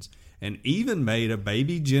competitions, and even made a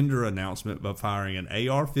baby gender announcement by firing an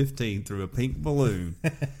AR-15 through a pink balloon,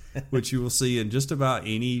 which you will see in just about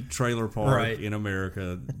any trailer park in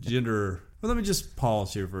America. Well, let me just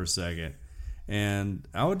pause here for a second. And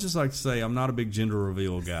I would just like to say I'm not a big gender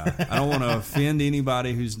reveal guy. I don't want to offend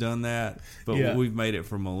anybody who's done that, but we've made it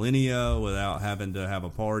for millennia without having to have a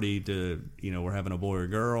party to, we're having a boy or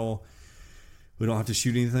girl. We don't have to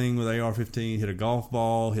shoot anything with AR-15, hit a golf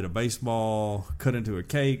ball, hit a baseball, cut into a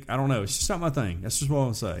cake. I don't know. It's just not my thing. That's just what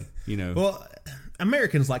I'm say. Well,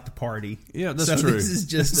 Americans like to party. Yeah, that's true. This is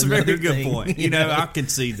just a very good point. I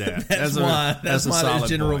concede that. That's why there's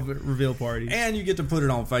general reveal parties. And you get to put it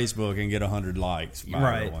on Facebook and get 100 likes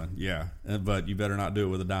by everyone. Yeah, but you better not do it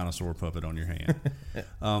with a dinosaur puppet on your hand.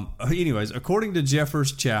 Anyways, according to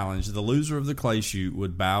Jeffers' challenge, the loser of the clay shoot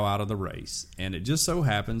would bow out of the race. And it just so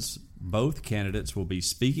happens both candidates will be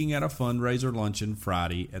speaking at a fundraiser luncheon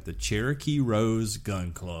Friday at the Cherokee Rose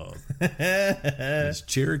Gun Club. This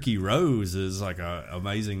Cherokee Rose is like an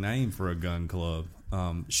amazing name for a gun club.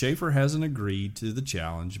 Schaefer hasn't agreed to the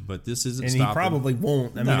challenge, but this isn't and stopping. he probably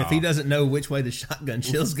won't. I mean, if he doesn't know which way the shotgun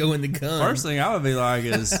shells go in the gun. First thing I would be like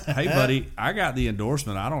is, "Hey, buddy, I got the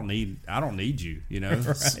endorsement. I don't need you. You know,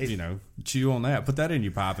 Right. chew on that. Put that in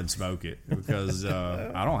your pipe and smoke it because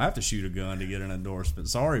I don't have to shoot a gun to get an endorsement.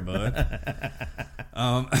 Sorry, bud."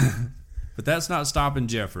 But that's not stopping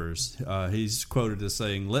Jeffers. He's quoted as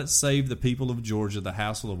saying, "Let's save the people of Georgia the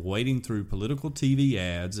hassle of wading through political TV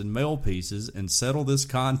ads and mail pieces and settle this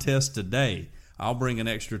contest today. I'll bring an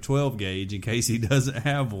extra 12 gauge in case he doesn't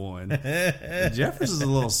have one." Jeffers is a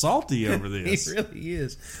little salty over this. He really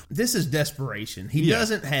is. This is desperation. He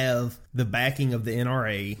doesn't have the backing of the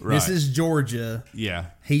NRA. Right. This is Georgia. Yeah.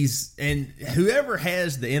 And whoever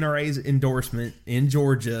has the NRA's endorsement in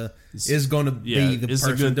Georgia is going to be the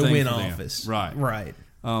person to win office. Right. Right.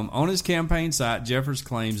 On his campaign site, Jeffers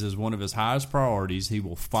claims as one of his highest priorities, he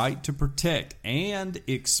will fight to protect and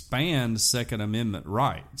expand Second Amendment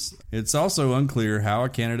rights. It's also unclear how a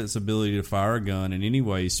candidate's ability to fire a gun in any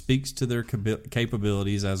way speaks to their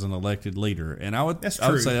capabilities as an elected leader. And I would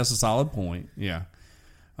say that's a solid point. Yeah.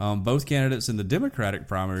 Both candidates in the Democratic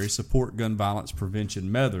primary support gun violence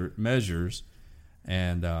prevention measures.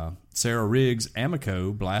 And Sarah Riggs'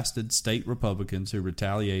 Amico blasted state Republicans who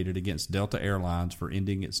retaliated against Delta Airlines for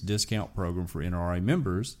ending its discount program for NRA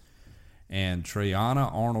members. And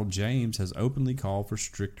Trayana Arnold-James has openly called for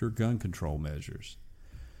stricter gun control measures.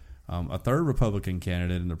 A third Republican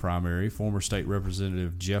candidate in the primary, former state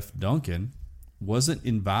representative Jeff Duncan, wasn't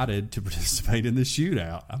invited to participate in the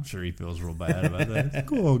shootout. I'm sure he feels real bad about that.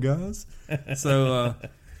 Cool, guys. So,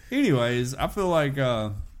 anyways, I feel like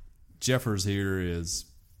Jeffers here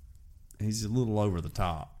he's a little over the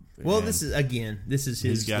top. Well, this is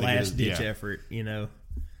his last ditch effort,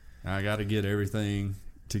 I got to get everything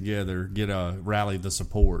together, rally the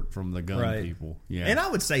support from the gun people. Yeah. And I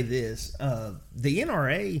would say this, the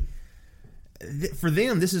NRA, for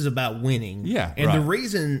them, this is about winning. Yeah. And the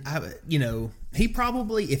reason, he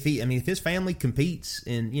probably, if his family competes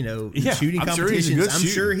in, shooting competitions, I'm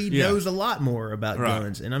sure he knows a lot more about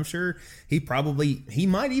guns. And I'm sure he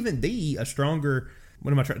might even be a stronger,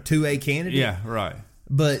 2A candidate. Yeah, right.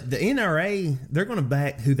 But the NRA, they're going to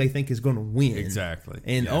back who they think is going to win. Exactly.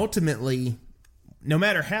 And ultimately, no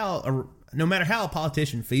matter how a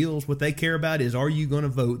politician feels, what they care about is, are you going to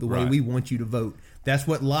vote the way we want you to vote? That's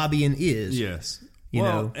what lobbying is. Yes. You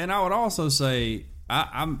know? And I would also say,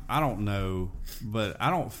 I don't know, but I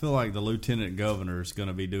don't feel like the lieutenant governor is going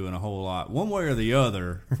to be doing a whole lot, one way or the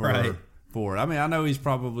other, for it. I mean, I know he's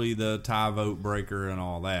probably the tie vote breaker and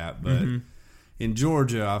all that, but in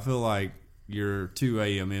Georgia, I feel like your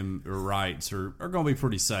 2A rights are going to be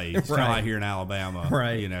pretty safe. It's kind of like here in Alabama,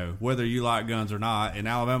 whether you like guns or not. In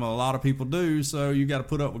Alabama, a lot of people do, so you got to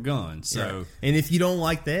put up with guns. So, and if you don't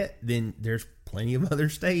like that, then there's plenty of other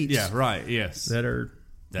states. Yeah, right. Yes, that are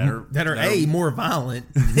A, more violent,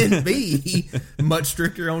 and B, much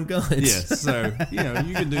stricter on guns. Yes, so you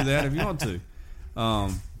can do that if you want to.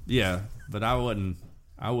 But I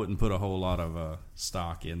wouldn't put a whole lot of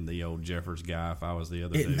stock in the old Jeffers guy if I was the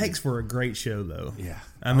other dude. It makes for a great show, though. Yeah.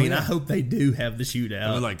 I mean, I hope they do have the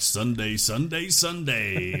shootout. Like Sunday.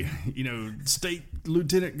 State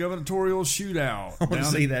lieutenant gubernatorial shootout. I want to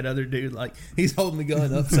see that other dude, like, he's holding the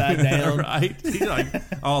gun upside down. Right. He's like,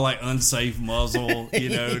 all like unsafe muzzle,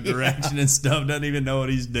 direction and stuff. Doesn't even know what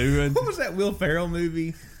he's doing. What was that Will Ferrell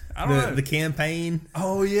movie? I don't know. The campaign.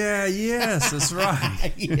 Oh, yeah. Yes, that's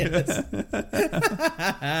right. Yes.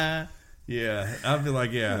 Yeah, I'd be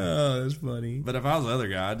like, Oh, that's funny. But if I was the other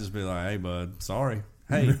guy, I'd just be like, hey, bud, sorry.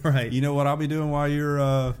 Hey, right. You know what I'll be doing while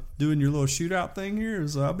you're doing your little shootout thing here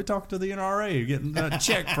is I'll be talking to the NRA, getting a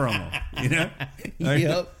check from them,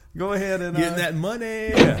 Yep. Go ahead and getting that money.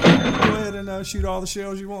 Yeah, go ahead and shoot all the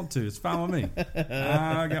shells you want to. It's fine with me.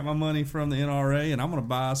 I got my money from the NRA, and I'm going to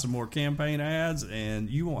buy some more campaign ads, and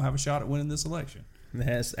you won't have a shot at winning this election.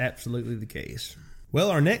 That's absolutely the case.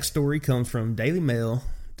 Well, our next story comes from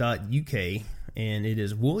dailymail.uk, and it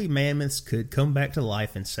is woolly mammoths could come back to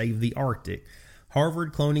life and save the Arctic.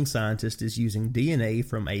 Harvard cloning scientist is using DNA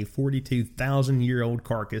from a 42,000-year-old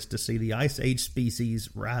carcass to see the Ice Age species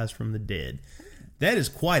rise from the dead. That is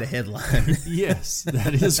quite a headline. Yes,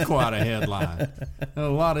 that is quite a headline. A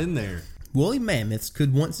lot in there. Woolly mammoths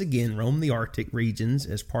could once again roam the Arctic regions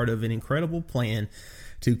as part of an incredible plan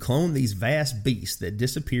to clone these vast beasts that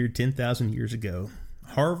disappeared 10,000 years ago.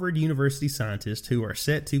 Harvard University scientists, who are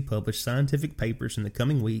set to publish scientific papers in the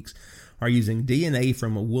coming weeks, are using DNA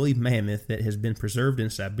from a woolly mammoth that has been preserved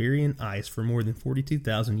in Siberian ice for more than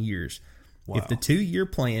 42,000 years. Wow. If the 2-year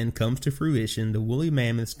plan comes to fruition, the woolly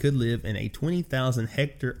mammoths could live in a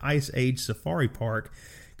 20,000-hectare Ice Age safari park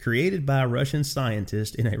created by a Russian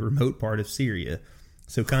scientist in a remote part of Syria.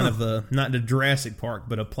 So kind of not the Jurassic Park,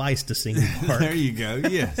 but a Pleistocene park. There you go.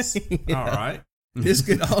 Yes. Yeah. All right. This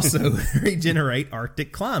could also regenerate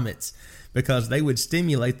Arctic climates because they would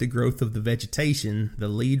stimulate the growth of the vegetation, the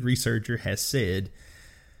lead researcher has said.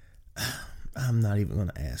 I'm not even going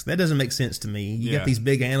to ask. That doesn't make sense to me. You got these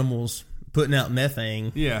big animals putting out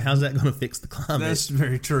methane. Yeah. How's that going to fix the climate? That's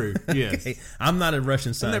very true. Yes. Okay. I'm not a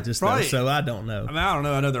Russian scientist, though, so I don't know. I don't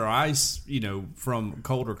know. I know they're ice, from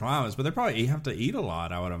colder climates, but they probably have to eat a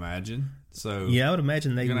lot, I would imagine. So yeah, I would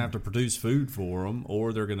imagine they're going to have to produce food for them,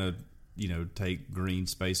 or they're going to take green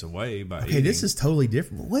space away by Okay, eating. this is totally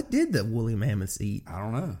different. What did the woolly mammoths eat? I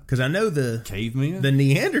don't know. Because I know the cavemen, the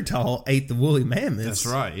Neanderthal ate the woolly mammoths. That's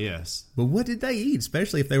right. Yes. But what did they eat?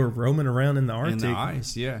 Especially if they were roaming around in the Arctic. In the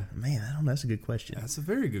ice. Yeah. Man, I don't know. That's a good question. That's a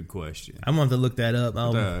very good question. I'm going to have to look that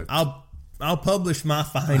up. I'll publish my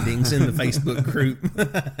findings in the Facebook group.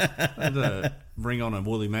 Bring on a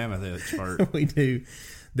woolly mammoth expert. We do.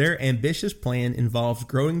 Their ambitious plan involves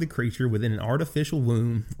growing the creature within an artificial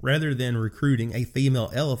womb rather than recruiting a female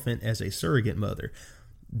elephant as a surrogate mother.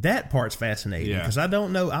 That part's fascinating because I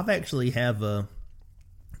don't know. I've actually have a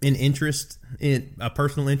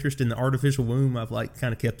personal interest in the artificial womb. I've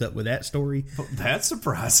kind of kept up with that story. Well, that's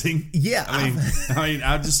surprising. Yeah,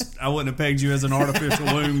 I wouldn't have pegged you as an artificial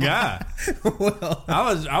womb guy. Well,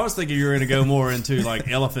 I was thinking you were going to go more into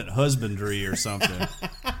elephant husbandry or something.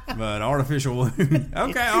 But artificial womb.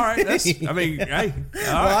 Okay, all right. Hey. All right.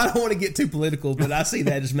 Well, I don't want to get too political, but I see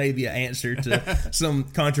that as maybe an answer to some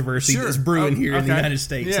controversy that's brewing here in the United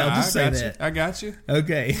States. Yeah, I'll just say that. I got you.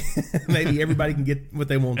 Okay. Maybe everybody can get what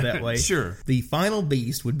they want that way. Sure. The final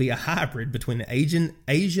beast would be a hybrid between an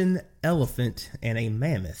Asian elephant and a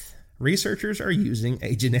mammoth. Researchers are using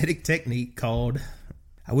a genetic technique called,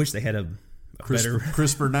 I wish they had a better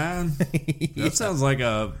CRISPR-9? That sounds like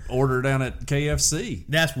a order down at KFC.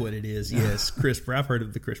 That's what it is, yes. CRISPR. I've heard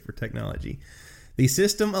of the CRISPR technology. The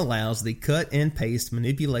system allows the cut and paste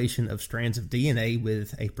manipulation of strands of DNA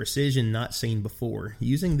with a precision not seen before.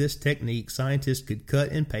 Using this technique, scientists could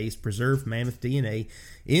cut and paste preserved mammoth DNA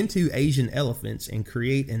into Asian elephants and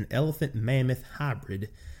create an elephant-mammoth hybrid.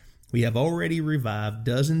 We have already revived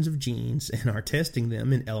dozens of genes and are testing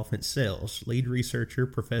them in elephant cells, lead researcher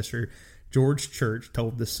Professor George Church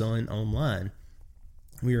told The Sun online.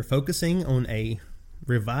 We are focusing on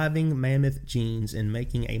reviving mammoth genes and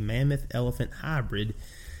making a mammoth-elephant hybrid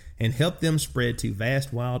and help them spread to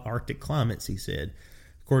vast wild Arctic climates, he said.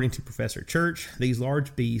 According to Professor Church, these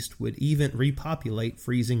large beasts would even repopulate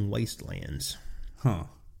freezing wastelands.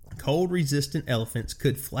 Cold-resistant elephants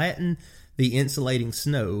could flatten the insulating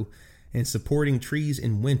snow and supporting trees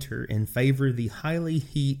in winter and favor the highly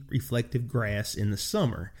heat-reflective grass in the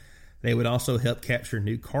summer. They would also help capture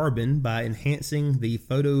new carbon by enhancing the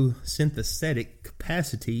photosynthetic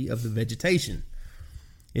capacity of the vegetation.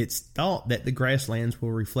 It's thought that the grasslands will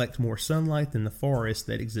reflect more sunlight than the forests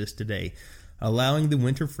that exist today, allowing the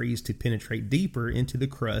winter freeze to penetrate deeper into the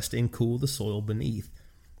crust and cool the soil beneath.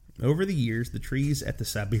 Over the years, the trees at the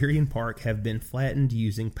Siberian Park have been flattened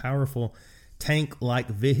using powerful tank-like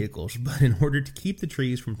vehicles, but in order to keep the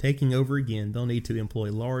trees from taking over again, they'll need to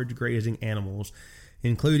employ large grazing animals,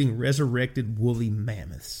 including resurrected woolly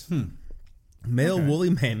mammoths. Male woolly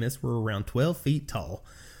mammoths were around 12 feet tall,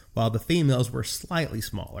 while the females were slightly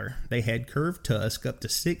smaller. They had curved tusks up to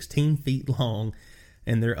 16 feet long,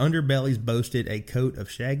 and their underbellies boasted a coat of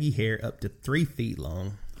shaggy hair up to 3 feet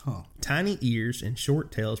long. Tiny ears and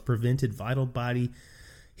short tails prevented vital body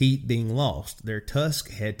heat being lost. Their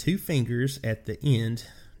tusks had 2 fingers at the end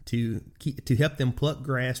to help them pluck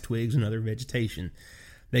grass, twigs, and other vegetation.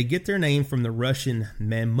 They get their name from the Russian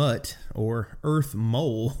mamut, or earth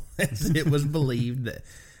mole, as it was believed that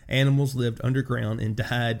animals lived underground and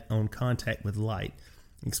died on contact with light,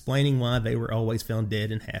 explaining why they were always found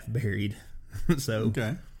dead and half buried.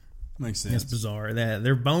 Okay. Makes sense. It's bizarre that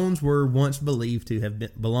their bones were once believed to have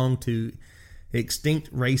belonged to extinct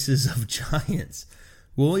races of giants.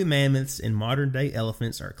 Woolly mammoths and modern-day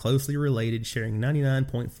elephants are closely related, sharing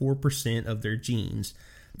 99.4% of their genes.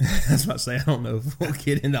 That's what I say. I don't know if we'll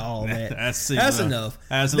get into all that. That's enough.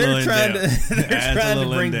 They're trying to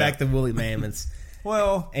bring back the woolly mammoths.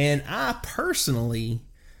 Well, and I personally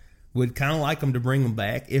would kind of like them to bring them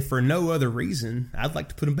back. If for no other reason, I'd like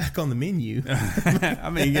to put them back on the menu. I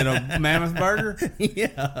mean, get a mammoth burger.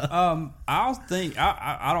 Yeah.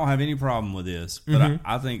 I don't have any problem with this, but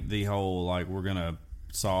I think the whole we're gonna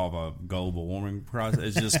solve a global warming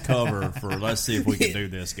crisis. It's just cover for let's see if we can do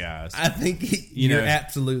this, guys. I think you're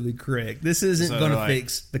absolutely correct. This isn't going to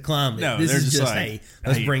fix the climate. No, this they're is just just, like,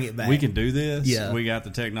 let's bring it back. We can do this. Yeah. We got the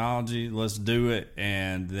technology. Let's do it.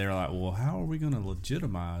 And they're like, well, how are we going to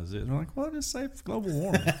legitimize it? And I'm like, well, just say global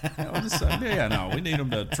warming. Just say, we need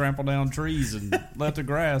them to trample down trees and let the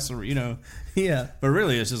grass, or Yeah. But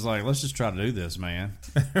really, it's just like, let's just try to do this, man.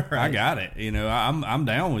 Right. I got it. I'm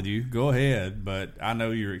down with you. Go ahead. But I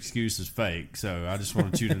know your excuse is fake. So I just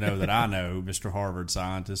wanted you to know that I know Mr. Harvard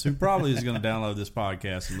scientist, who probably is going to download this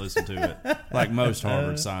podcast and listen to it, like most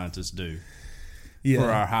Harvard scientists do. Yeah.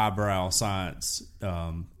 For our highbrow science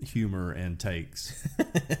humor and takes.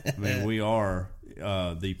 I mean, we are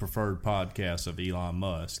the preferred podcast of Elon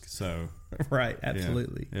Musk. So right,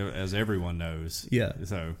 absolutely. As everyone knows. Yeah.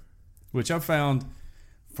 So, which I've found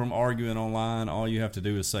from arguing online, all you have to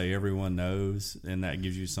do is say everyone knows, and that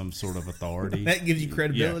gives you some sort of authority. That gives you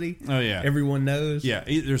credibility. Yeah. Oh yeah, everyone knows. Yeah,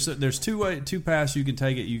 there's two paths you can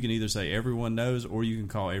take it. You can either say everyone knows, or you can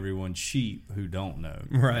call everyone sheep who don't know.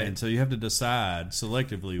 Right. And so you have to decide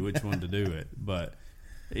selectively which one to do it. But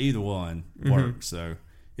either one works. So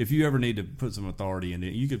if you ever need to put some authority in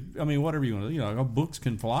it, you could. I mean, whatever you want to. Like, books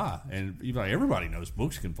can fly, and you're like, everybody knows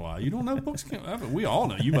books can fly. You don't know books can. I mean, we all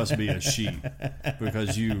know. You must be a sheep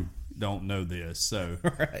because you don't know this. So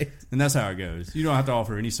right, and that's how it goes. You don't have to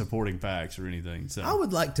offer any supporting facts or anything. So I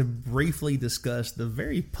would like to briefly discuss the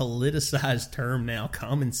very politicized term now,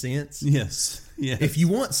 common sense. Yes. If you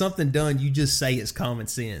want something done, you just say it's common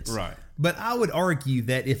sense. Right. But I would argue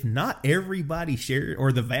that if not everybody share,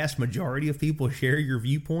 or the vast majority of people share your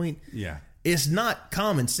viewpoint, it's not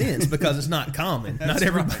common sense because it's not common. Not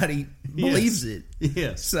everybody believes it.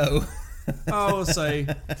 Yes. So I will say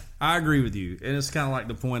I agree with you, and it's kind of like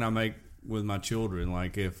the point I make with my children.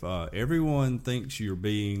 Like, if everyone thinks you're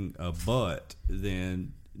being a butt,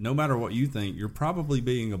 then no matter what you think, you're probably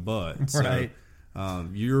being a butt. So, right.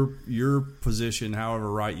 Your position,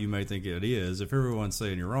 however right you may think it is, if everyone's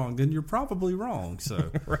saying you're wrong, then you're probably wrong.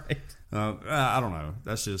 So right. I don't know.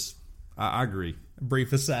 That's just I agree. A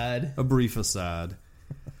brief aside.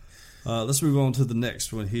 Let's move on to the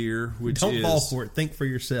next one here, which don't fall for it. Think for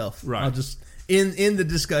yourself. Right. I'll just in the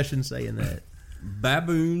discussion saying that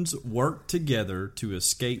baboons work together to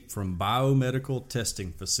escape from biomedical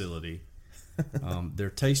testing facility.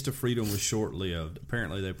 Their taste of freedom was short-lived.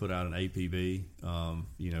 Apparently, they put out an APB,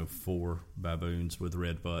 4 baboons with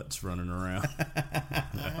red butts running around.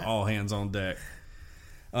 All hands on deck.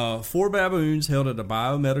 4 baboons held at a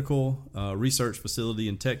biomedical research facility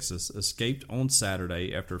in Texas escaped on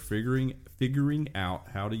Saturday after figuring out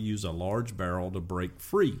how to use a large barrel to break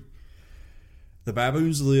free. The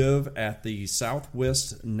baboons live at the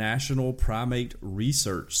Southwest National Primate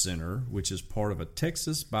Research Center, which is part of a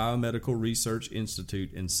Texas Biomedical Research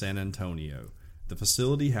Institute in San Antonio. The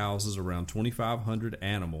facility houses around 2,500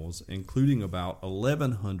 animals, including about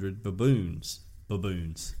 1,100 baboons.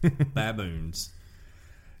 Baboons.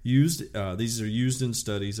 These are used in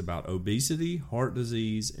studies about obesity, heart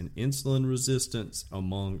disease, and insulin resistance,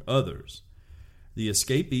 among others. The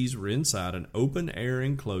escapees were inside an open-air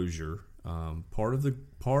enclosure, part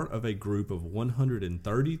of a group of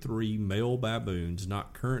 133 male baboons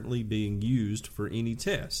not currently being used for any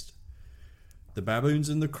test. The baboons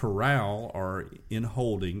in the corral are in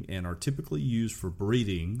holding and are typically used for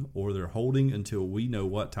breeding, or they're holding until we know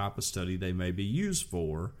what type of study they may be used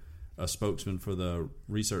for, a spokesman for the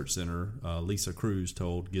research center, Lisa Cruz,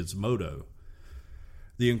 told Gizmodo.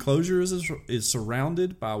 The enclosure is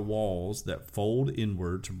surrounded by walls that fold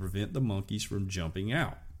inward to prevent the monkeys from jumping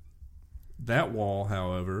out. That wall,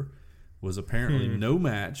 however, was apparently no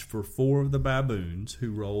match for 4 of the baboons, who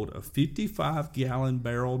rolled a 55-gallon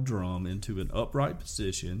barrel drum into an upright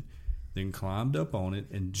position, then climbed up on it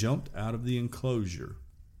and jumped out of the enclosure.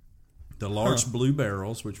 The large blue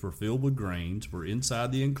barrels, which were filled with grains, were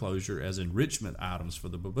inside the enclosure as enrichment items for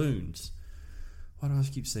the baboons. Why do I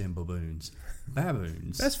keep saying baboons?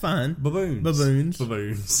 Baboons. That's fine. Baboons.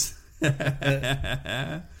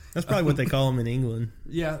 That's probably what they call them in England.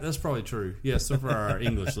 Yeah, that's probably true. Yes, so for our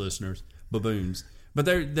English listeners, baboons. But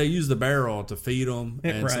they use the barrel to feed them,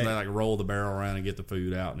 and so they roll the barrel around and get the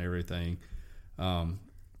food out and everything. And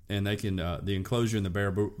they can the enclosure in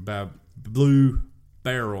the blue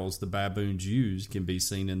barrels the baboons use can be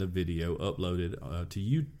seen in the video uploaded to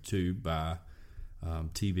YouTube by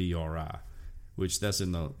TVRI, which that's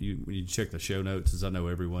in when you check the show notes, as I know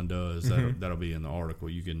everyone does. That'll be in the article.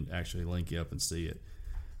 You can actually link you up and see it.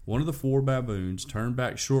 One of the 4 baboons turned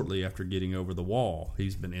back shortly after getting over the wall.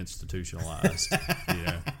 He's been institutionalized.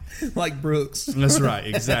 Like Brooks. That's right,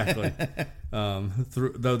 exactly.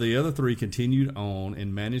 Though the other 3 continued on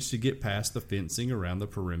and managed to get past the fencing around the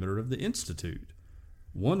perimeter of the Institute.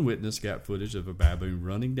 One witness got footage of a baboon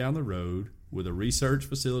running down the road with a research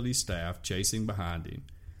facility staff chasing behind him.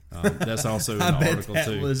 That's also in the article,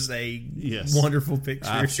 too. That was a wonderful picture.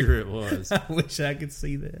 I'm sure it was. I wish I could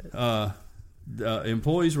see that.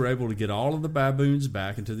 Employees were able to get all of the baboons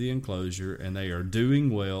back into the enclosure, and they are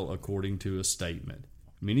doing well, according to a statement.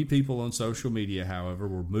 Many people on social media, however,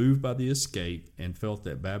 were moved by the escape and felt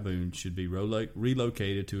that baboons should be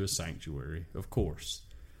relocated to a sanctuary, of course.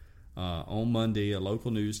 On Monday, a local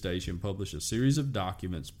news station published a series of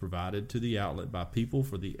documents provided to the outlet by People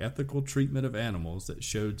for the Ethical Treatment of Animals that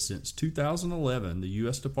showed since 2011 the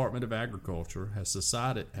U.S. Department of Agriculture has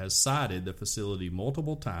cited the facility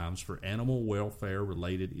multiple times for animal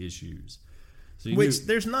welfare-related issues. So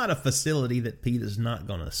there's not a facility that Pete is not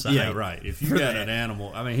going to cite. Yeah, right. If you got an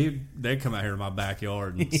animal, I mean, they'd come out here in my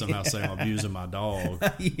backyard and somehow say I'm abusing my dog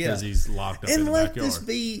because he's locked up in the backyard. And let this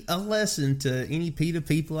be a lesson to any PETA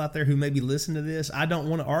people out there who maybe listen to this. I don't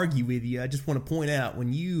want to argue with you. I just want to point out,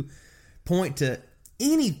 when you point to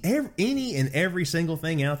any and every single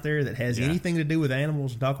thing out there that has anything to do with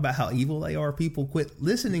animals and talk about how evil they are, people quit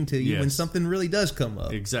listening to you when something really does come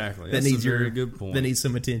up. Exactly. That's a very good point. That needs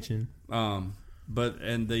some attention.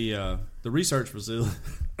 The research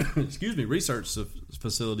facility, research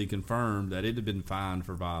facility confirmed that it had been fined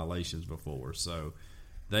for violations before, so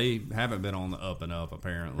they haven't been on the up and up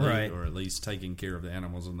apparently, or at least taking care of the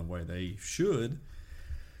animals in the way they should.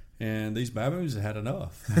 And these baboons had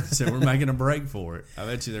enough, so we're making a break for it. I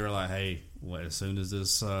bet you they were like, "Hey, as soon as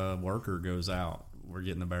this worker goes out, we're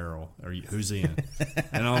getting a barrel. Who's in?"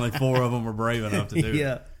 And only 4 of them were brave enough to do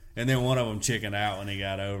it. And then one of them chickened out when he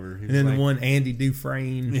got over. And then the one Andy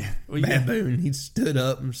Dufresne baboon, he stood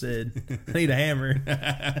up and said, "I need a hammer."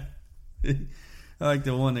 Like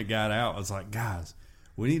the one that got out was like, "Guys,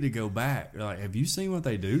 we need to go back." They're like, "Have you seen what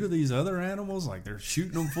they do to these other animals? Like, they're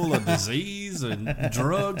shooting them full of disease and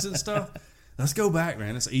drugs and stuff. Let's go back,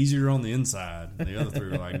 man. It's easier on the inside." And the other 3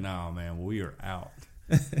 were like, "Nah, man, we are out."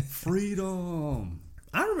 Freedom.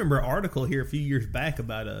 I remember an article here a few years back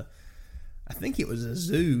about I think it was a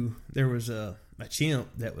zoo. There was a chimp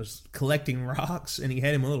that was collecting rocks, and he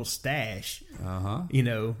had him a little stash. You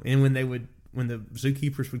know, and when the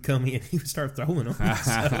zookeepers would come in, he would start throwing them. So,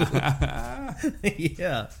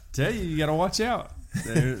 Tell you got to watch out.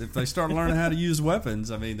 If they start learning how to use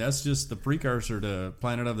weapons, I mean, that's just the precursor to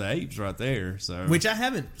Planet of the Apes right there. So, which I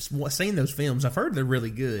haven't seen those films. I've heard they're really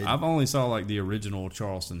good. I've only saw like the original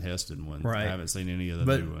Charleston Heston one. Right. I haven't seen any of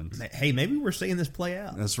the new ones. Hey, maybe we're seeing this play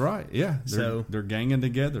out. That's right. Yeah. They're ganging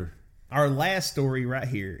together. Our last story right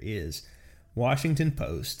here is Washington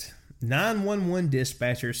Post. 911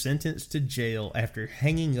 dispatcher sentenced to jail after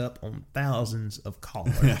hanging up on thousands of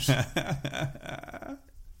callers.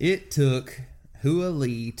 It took Hua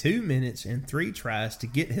Lee 2 minutes and 3 tries to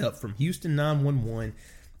get help from Houston 911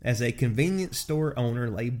 as a convenience store owner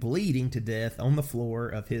lay bleeding to death on the floor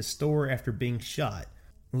of his store after being shot.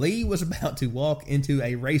 Lee was about to walk into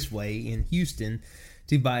a raceway in Houston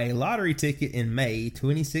to buy a lottery ticket in May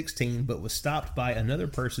 2016, but was stopped by another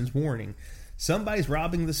person's warning. "Somebody's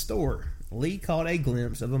robbing the store." Lee caught a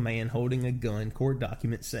glimpse of a man holding a gun, court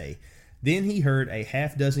documents say. Then he heard a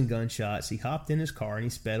half-dozen gunshots. He hopped in his car and he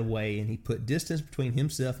sped away, and he put distance between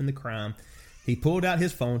himself and the crime. He pulled out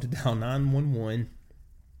his phone to dial 911,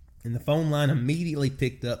 and the phone line immediately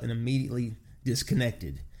picked up and immediately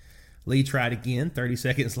disconnected. Lee tried again. 30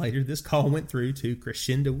 seconds later, this call went through to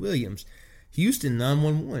Crescenda Williams. "Houston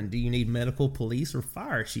 911, do you need medical, police, or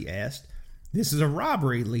fire?" she asked. "This is a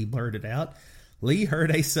robbery," Lee blurted out. Lee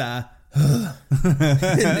heard a sigh, and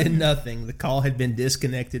then nothing. The call had been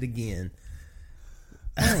disconnected again.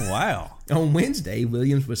 Oh, wow. On Wednesday,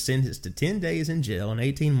 Williams was sentenced to 10 days in jail and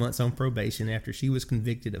 18 months on probation after she was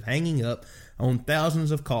convicted of hanging up on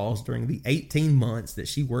thousands of calls during the 18 months that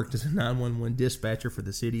she worked as a 911 dispatcher for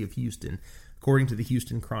the city of Houston, according to the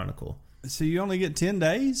Houston Chronicle. So you only get 10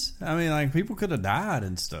 days? I mean, like, people could have died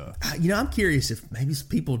and stuff. You know, I'm curious if maybe some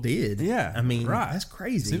people did. Yeah. I mean, that's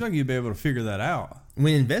crazy. Seems like you'd be able to figure that out.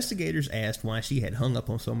 When investigators asked why she had hung up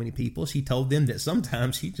on so many people, she told them that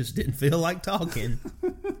sometimes she just didn't feel like talking.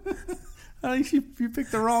 I think you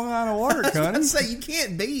picked the wrong line of work, honey. I was about to say, you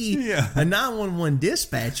can't be a 911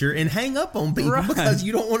 dispatcher and hang up on people because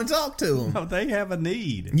you don't want to talk to them. No, they have a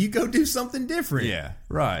need. You go do something different. Yeah,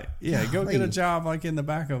 right. Yeah, go get a job like in the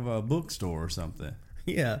back of a bookstore or something.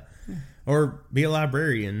 Yeah. Or be a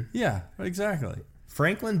librarian. Yeah, exactly.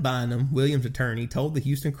 Franklin Bynum, Williams' attorney, told the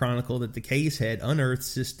Houston Chronicle that the case had unearthed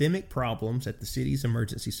systemic problems at the city's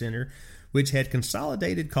emergency center, which had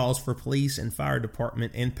consolidated calls for police and fire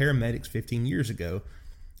department and paramedics 15 years ago.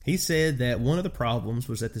 He said that one of the problems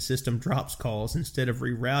was that the system drops calls instead of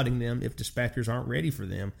rerouting them if dispatchers aren't ready for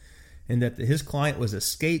them, and that his client was a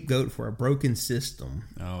scapegoat for a broken system.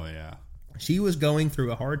 Oh, yeah. She was going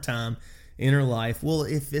through a hard time in her life. Well,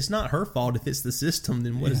 if it's not her fault, if it's the system,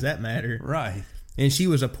 then what does that matter? Right. And she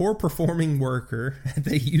was a poor performing worker at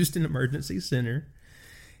the Houston Emergency Center.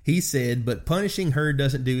 He said, but punishing her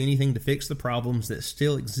doesn't do anything to fix the problems that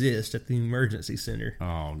still exist at the emergency center.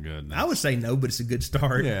 Oh, goodness. I would say no, but it's a good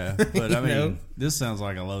start. Yeah, but I mean, know? This sounds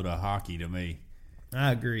like a load of hockey to me.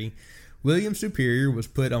 I agree. Williams' superior was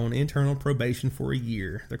put on internal probation for a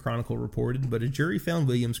year, the Chronicle reported, but a jury found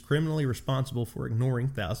Williams criminally responsible for ignoring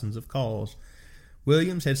thousands of calls.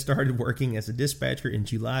 Williams had started working as a dispatcher in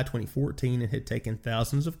July 2014 and had taken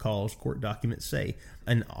thousands of calls, court documents say.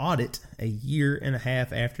 An audit a year and a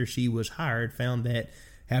half after she was hired found that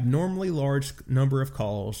abnormally large number of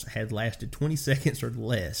calls had lasted 20 seconds or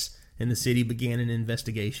less, and the city began an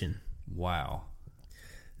investigation. Wow.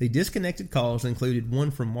 The disconnected calls included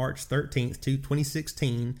one from March 13th to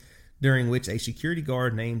 2016, during which a security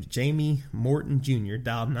guard named Jamie Morton Jr.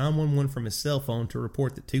 dialed 911 from his cell phone to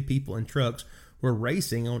report that two people in trucks were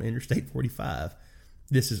racing on Interstate 45.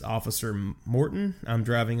 This is Officer Morton. I'm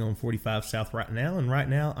driving on 45 South right now, and right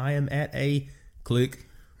now I am at a click.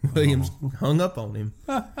 Williams hung up on him.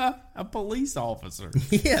 A police officer.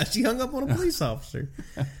 Yeah, she hung up on a police officer.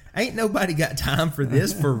 Ain't nobody got time for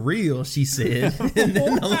this for real, she said. And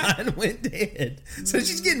then the line went dead. So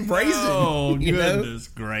she's getting brazen. Oh, goodness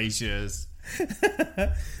know? Gracious.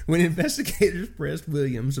 When investigators pressed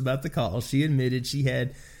Williams about the call, she admitted she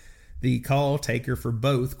had the call taker for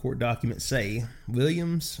both, court documents say.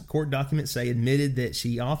 Williams, court documents say, admitted that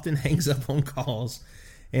she often hangs up on calls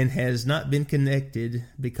and has not been connected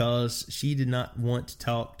because she did not want to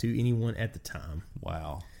talk to anyone at the time.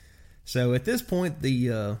 Wow. So at this point,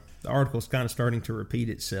 the article's kind of starting to repeat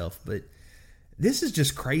itself, but this is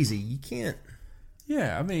just crazy. You can't...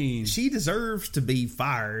 Yeah, I mean... She deserves to be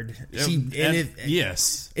fired. Yes.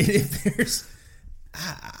 And if there's...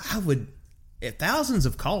 I would... At thousands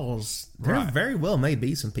of calls, there very well may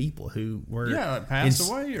be some people who were passed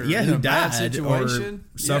away or who died situation.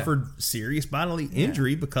 Or suffered serious bodily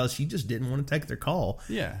injury because she just didn't want to take their call.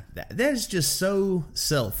 Yeah, that is just so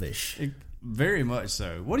selfish. Very much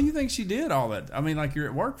so. What do you think she did all that? I mean, like, you're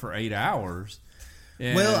at work for 8 hours.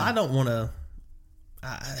 Well, I don't want to.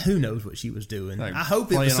 Who knows what she was doing? Like I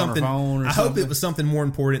hope it was something. I hope it was something more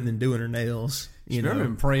important than doing her nails. She's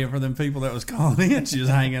been praying for them people that was calling in. She was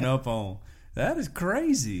hanging up on. That is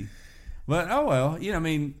crazy. But, oh well, I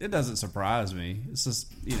mean, it doesn't surprise me. It's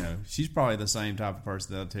just, she's probably the same type of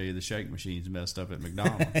person that'll tell you the shake machine's messed up at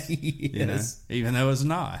McDonald's. Yes. Even though it's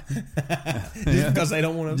not. Just because they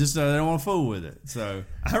don't want to. Just they don't want to fool with it. So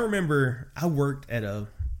I remember I worked at it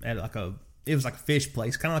was like a fish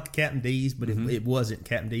place, kind of like a Captain D's, but it wasn't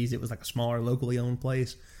Captain D's. It was like a smaller, locally owned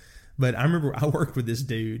place. But I remember I worked with this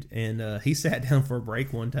dude, and he sat down for a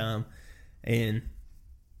break one time, and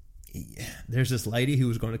there's this lady who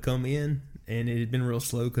was going to come in, and it had been real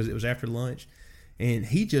slow because it was after lunch, and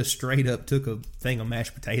he just straight up took a thing of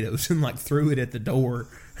mashed potatoes and like threw it at the door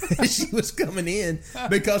as she was coming in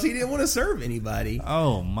because he didn't want to serve anybody.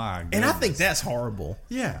 Oh my goodness. And I think that's horrible.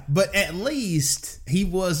 Yeah. But at least he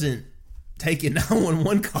wasn't taking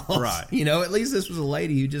 911 calls. Right. At least this was a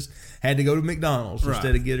lady who just had to go to McDonald's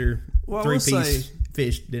instead of get her three-piece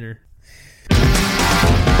fish dinner.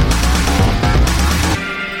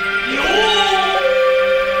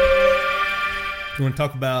 You want to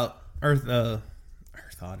talk about Earth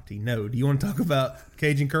Oddity? No. Do you want to talk about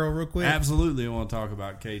Cajun Curl real quick? Absolutely. I want to talk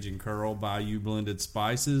about Cajun Curl by You Blended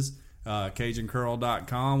Spices.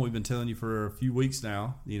 CajunCurl.com. We've been telling you for a few weeks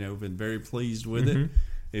now. We've been very pleased with it.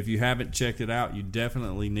 If you haven't checked it out, you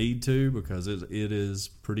definitely need to because it is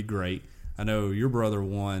pretty great. I know your brother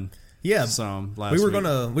won. Yeah, some last we were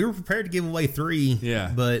week. We were prepared to give away 3.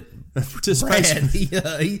 Yeah, but participation.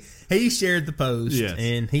 Brad, he shared the post,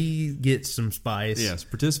 and he gets some spice. Yes,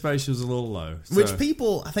 participation is a little low. Which I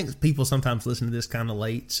think people sometimes listen to this kind of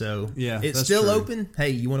late. So it's still open. Hey,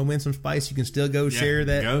 you want to win some spice? You can still go share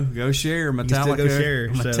that. Go share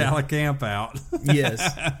Metallicamp out.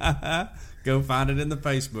 Yes, go find it in the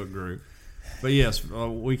Facebook group. But yes,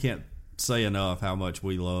 we can't say enough how much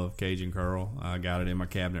we love Cajun Curl. I got it in my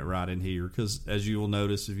cabinet right in here because, as you will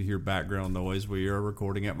notice if you hear background noise, we are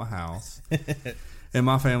recording at my house. And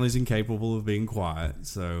my family's incapable of being quiet,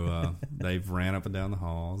 so they've ran up and down the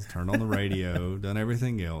halls, turned on the radio, done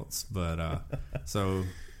everything else. But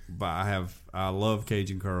I love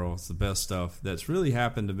Cajun Curl. It's the best stuff that's really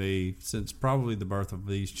happened to me since probably the birth of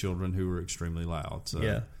these children who were extremely loud. So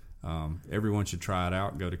yeah. Everyone should try it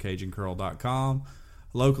out. Go to CajunCurl.com.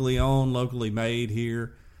 Locally owned, locally made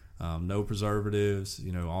here. No preservatives,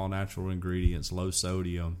 all natural ingredients, low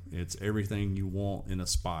sodium. It's everything you want in a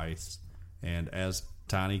spice. And as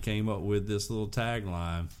Tiny came up with this little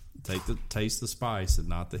tagline, taste the spice and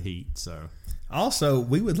not the heat. So, also,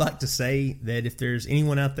 we would like to say that if there's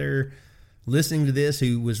anyone out there listening to this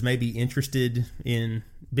who was maybe interested in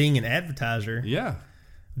being an advertiser, yeah,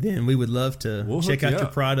 then we would love to check out your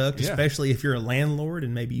product, especially if you're a landlord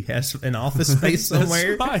and maybe you have an office space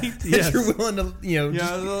somewhere that you're willing to,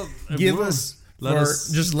 give us.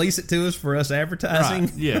 Just lease it to us for us advertising.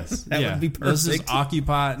 Right. Yes, that would be perfect. Let's just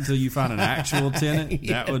occupy it until you find an actual tenant. Yes.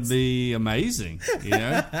 That would be amazing.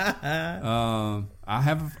 I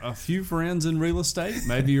have a few friends in real estate.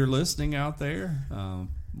 Maybe you're listening out there.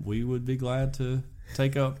 We would be glad to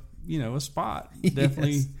take up, a spot.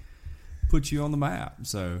 Definitely put you on the map.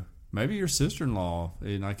 So maybe your sister-in-law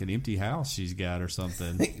in like an empty house she's got or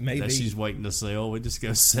something that she's waiting to sell. We just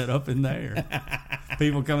go set up in there.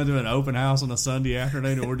 People coming to an open house on a Sunday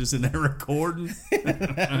afternoon and we're just in there recording.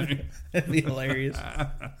 That'd be hilarious.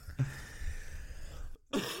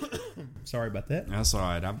 Sorry about that. That's all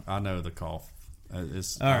right. I know the cough. All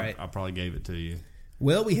right. I probably gave it to you.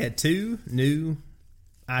 Well, we had 2 new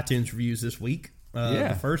iTunes reviews this week.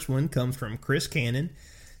 The first one comes from Chris Cannon.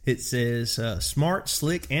 It says, smart,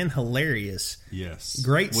 slick, and hilarious. Yes.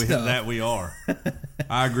 Great stuff. That we are.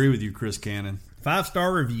 I agree with you, Chris Cannon.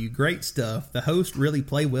 5-star review. Great stuff. The hosts really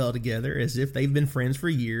play well together as if they've been friends for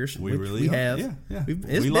years. We have. Yeah.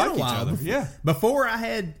 It's been a while. Before I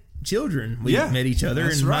had children, we met each other.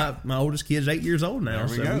 And my oldest kid's 8 years old now.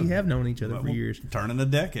 So we have known each other for years. Turning a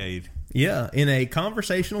decade. Yeah, in a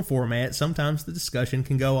conversational format, sometimes the discussion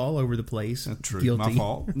can go all over the place. That's true. Guilty. My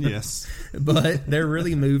fault. Yes. But they're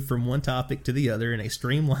really moved from one topic to the other in a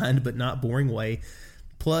streamlined but not boring way.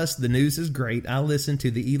 Plus, the news is great. I listened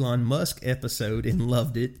to the Elon Musk episode and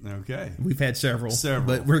loved it. Okay. We've had several.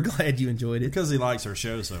 But we're glad you enjoyed it. Because he likes our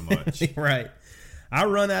show so much. Right. I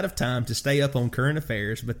run out of time to stay up on current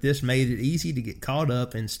affairs, but this made it easy to get caught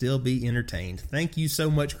up and still be entertained. Thank you so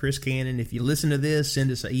much, Chris Cannon. If you listen to this, send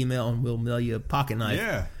us an email and we'll mail you a pocket knife.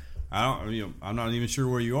 Yeah. I'm not even sure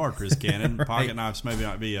where you are, Chris Cannon. Right. Pocket knives maybe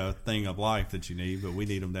not be a thing of life that you need, but we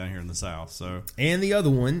need them down here in the South. So. And the other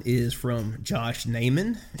one is from Josh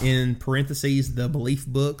Naiman, in parentheses, The Belief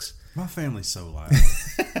Books. My family's so loud.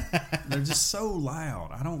 They're just so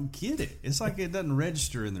loud. I don't get it. It's like it doesn't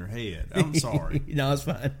register in their head. I'm sorry. No, it's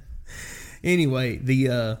fine. Anyway,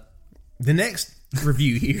 the next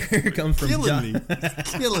review here comes from killing me,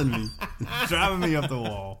 driving me up the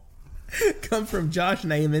wall. Comes from Josh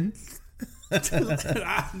Naiman.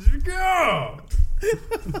 Go.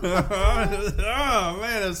 Oh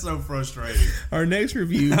man, that's so frustrating. Our next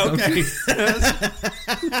review. Okay,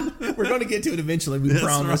 we're going to get to it eventually. We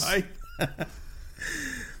promise. Right.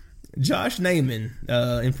 Josh Naiman,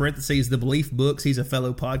 in parentheses, The Belief Books. He's a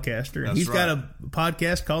fellow podcaster, and he's got a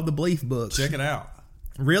podcast called The Belief Books. Check it out.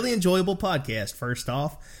 Really enjoyable podcast. First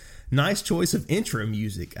off, nice choice of intro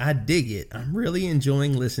music. I dig it. I'm really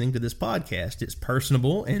enjoying listening to this podcast. It's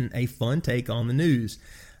personable and a fun take on the news.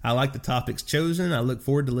 I like the topics chosen. I look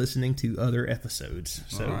forward to listening to other episodes.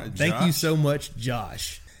 So right, thank you so much,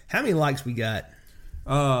 Josh. How many likes we got?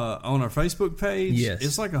 On our Facebook page? Yes.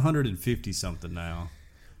 It's like 150 something now.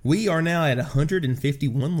 We are now at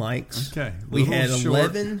 151 likes. Okay. We had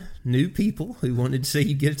 11 new people who wanted to see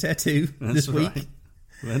you get a tattoo this week.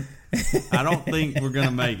 But I don't think we're going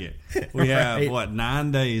to make it. We have,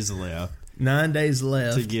 9 days left. 9 days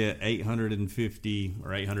left to get 850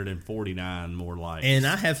 or 849 more likes. And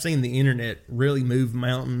I have seen the internet really move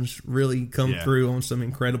mountains, really come through on some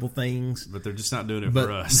incredible things. But they're just not doing it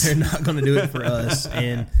for us. They're not going to do it for us.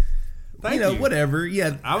 And Thank you. Whatever.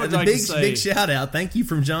 Yeah, I would like to say big shout out. Thank you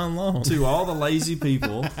from John Long to all the lazy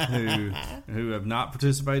people who have not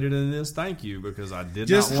participated in this. Thank you, because I did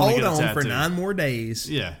just not want to get a tattoo. Just hold on for 9 more days.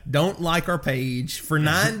 Yeah, don't like our page for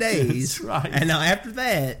 9 days. That's right. And now after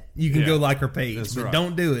that, you can go like our page. That's but right.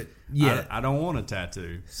 Don't do it. Yeah, I don't want a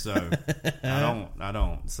tattoo, so I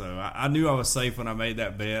don't. So I knew I was safe when I made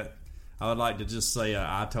that bet. I would like to just say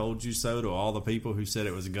I told you so to all the people who said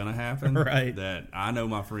it was going to happen. Right. That I know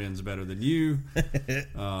my friends better than you.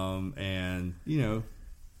 And,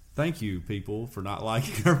 thank you, people, for not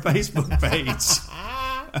liking our Facebook page.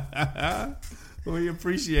 We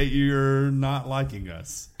appreciate your not liking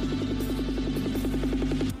us.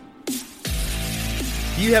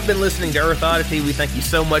 You have been listening to Earth Oddity. We thank you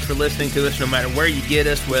so much for listening to us, no matter where you get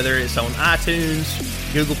us, whether it's on iTunes,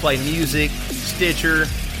 Google Play Music, Stitcher,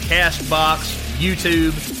 CastBox,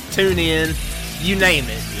 YouTube, TuneIn, you name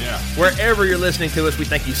it. Yeah. Wherever you're listening to us, we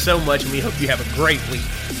thank you so much, and we hope you have a great week.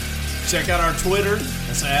 Check out our Twitter.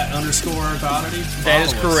 That's @_Earth Oddity. That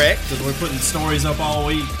is correct. Because we're putting stories up all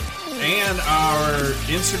week. And our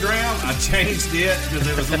Instagram, I changed it because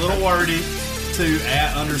it was a little wordy to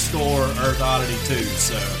 @_Earth Oddity too.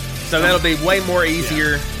 So that'll be way more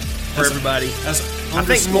easier for everybody. I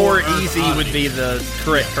think more easy would be the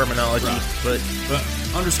correct terminology. Right. But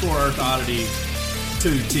 _Earth Oddity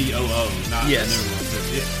 2 TOO, not yes. the new one.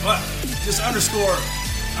 Yeah. Well, just underscore.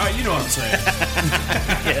 You know what I'm saying.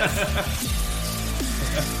 Yes.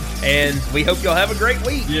 And we hope y'all have a great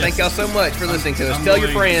week. Yes. Thank y'all so much for listening to us. Tell your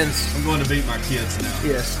friends. I'm going to beat my kids now.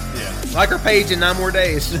 Yes. Yeah. Like our page in 9 more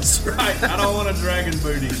days. That's right. I don't want a dragon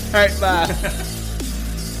booty. All right, bye.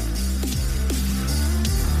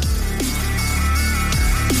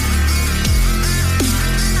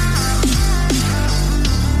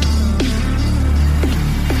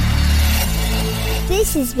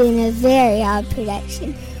 This has been a Very Odd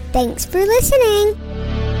production. Thanks for listening.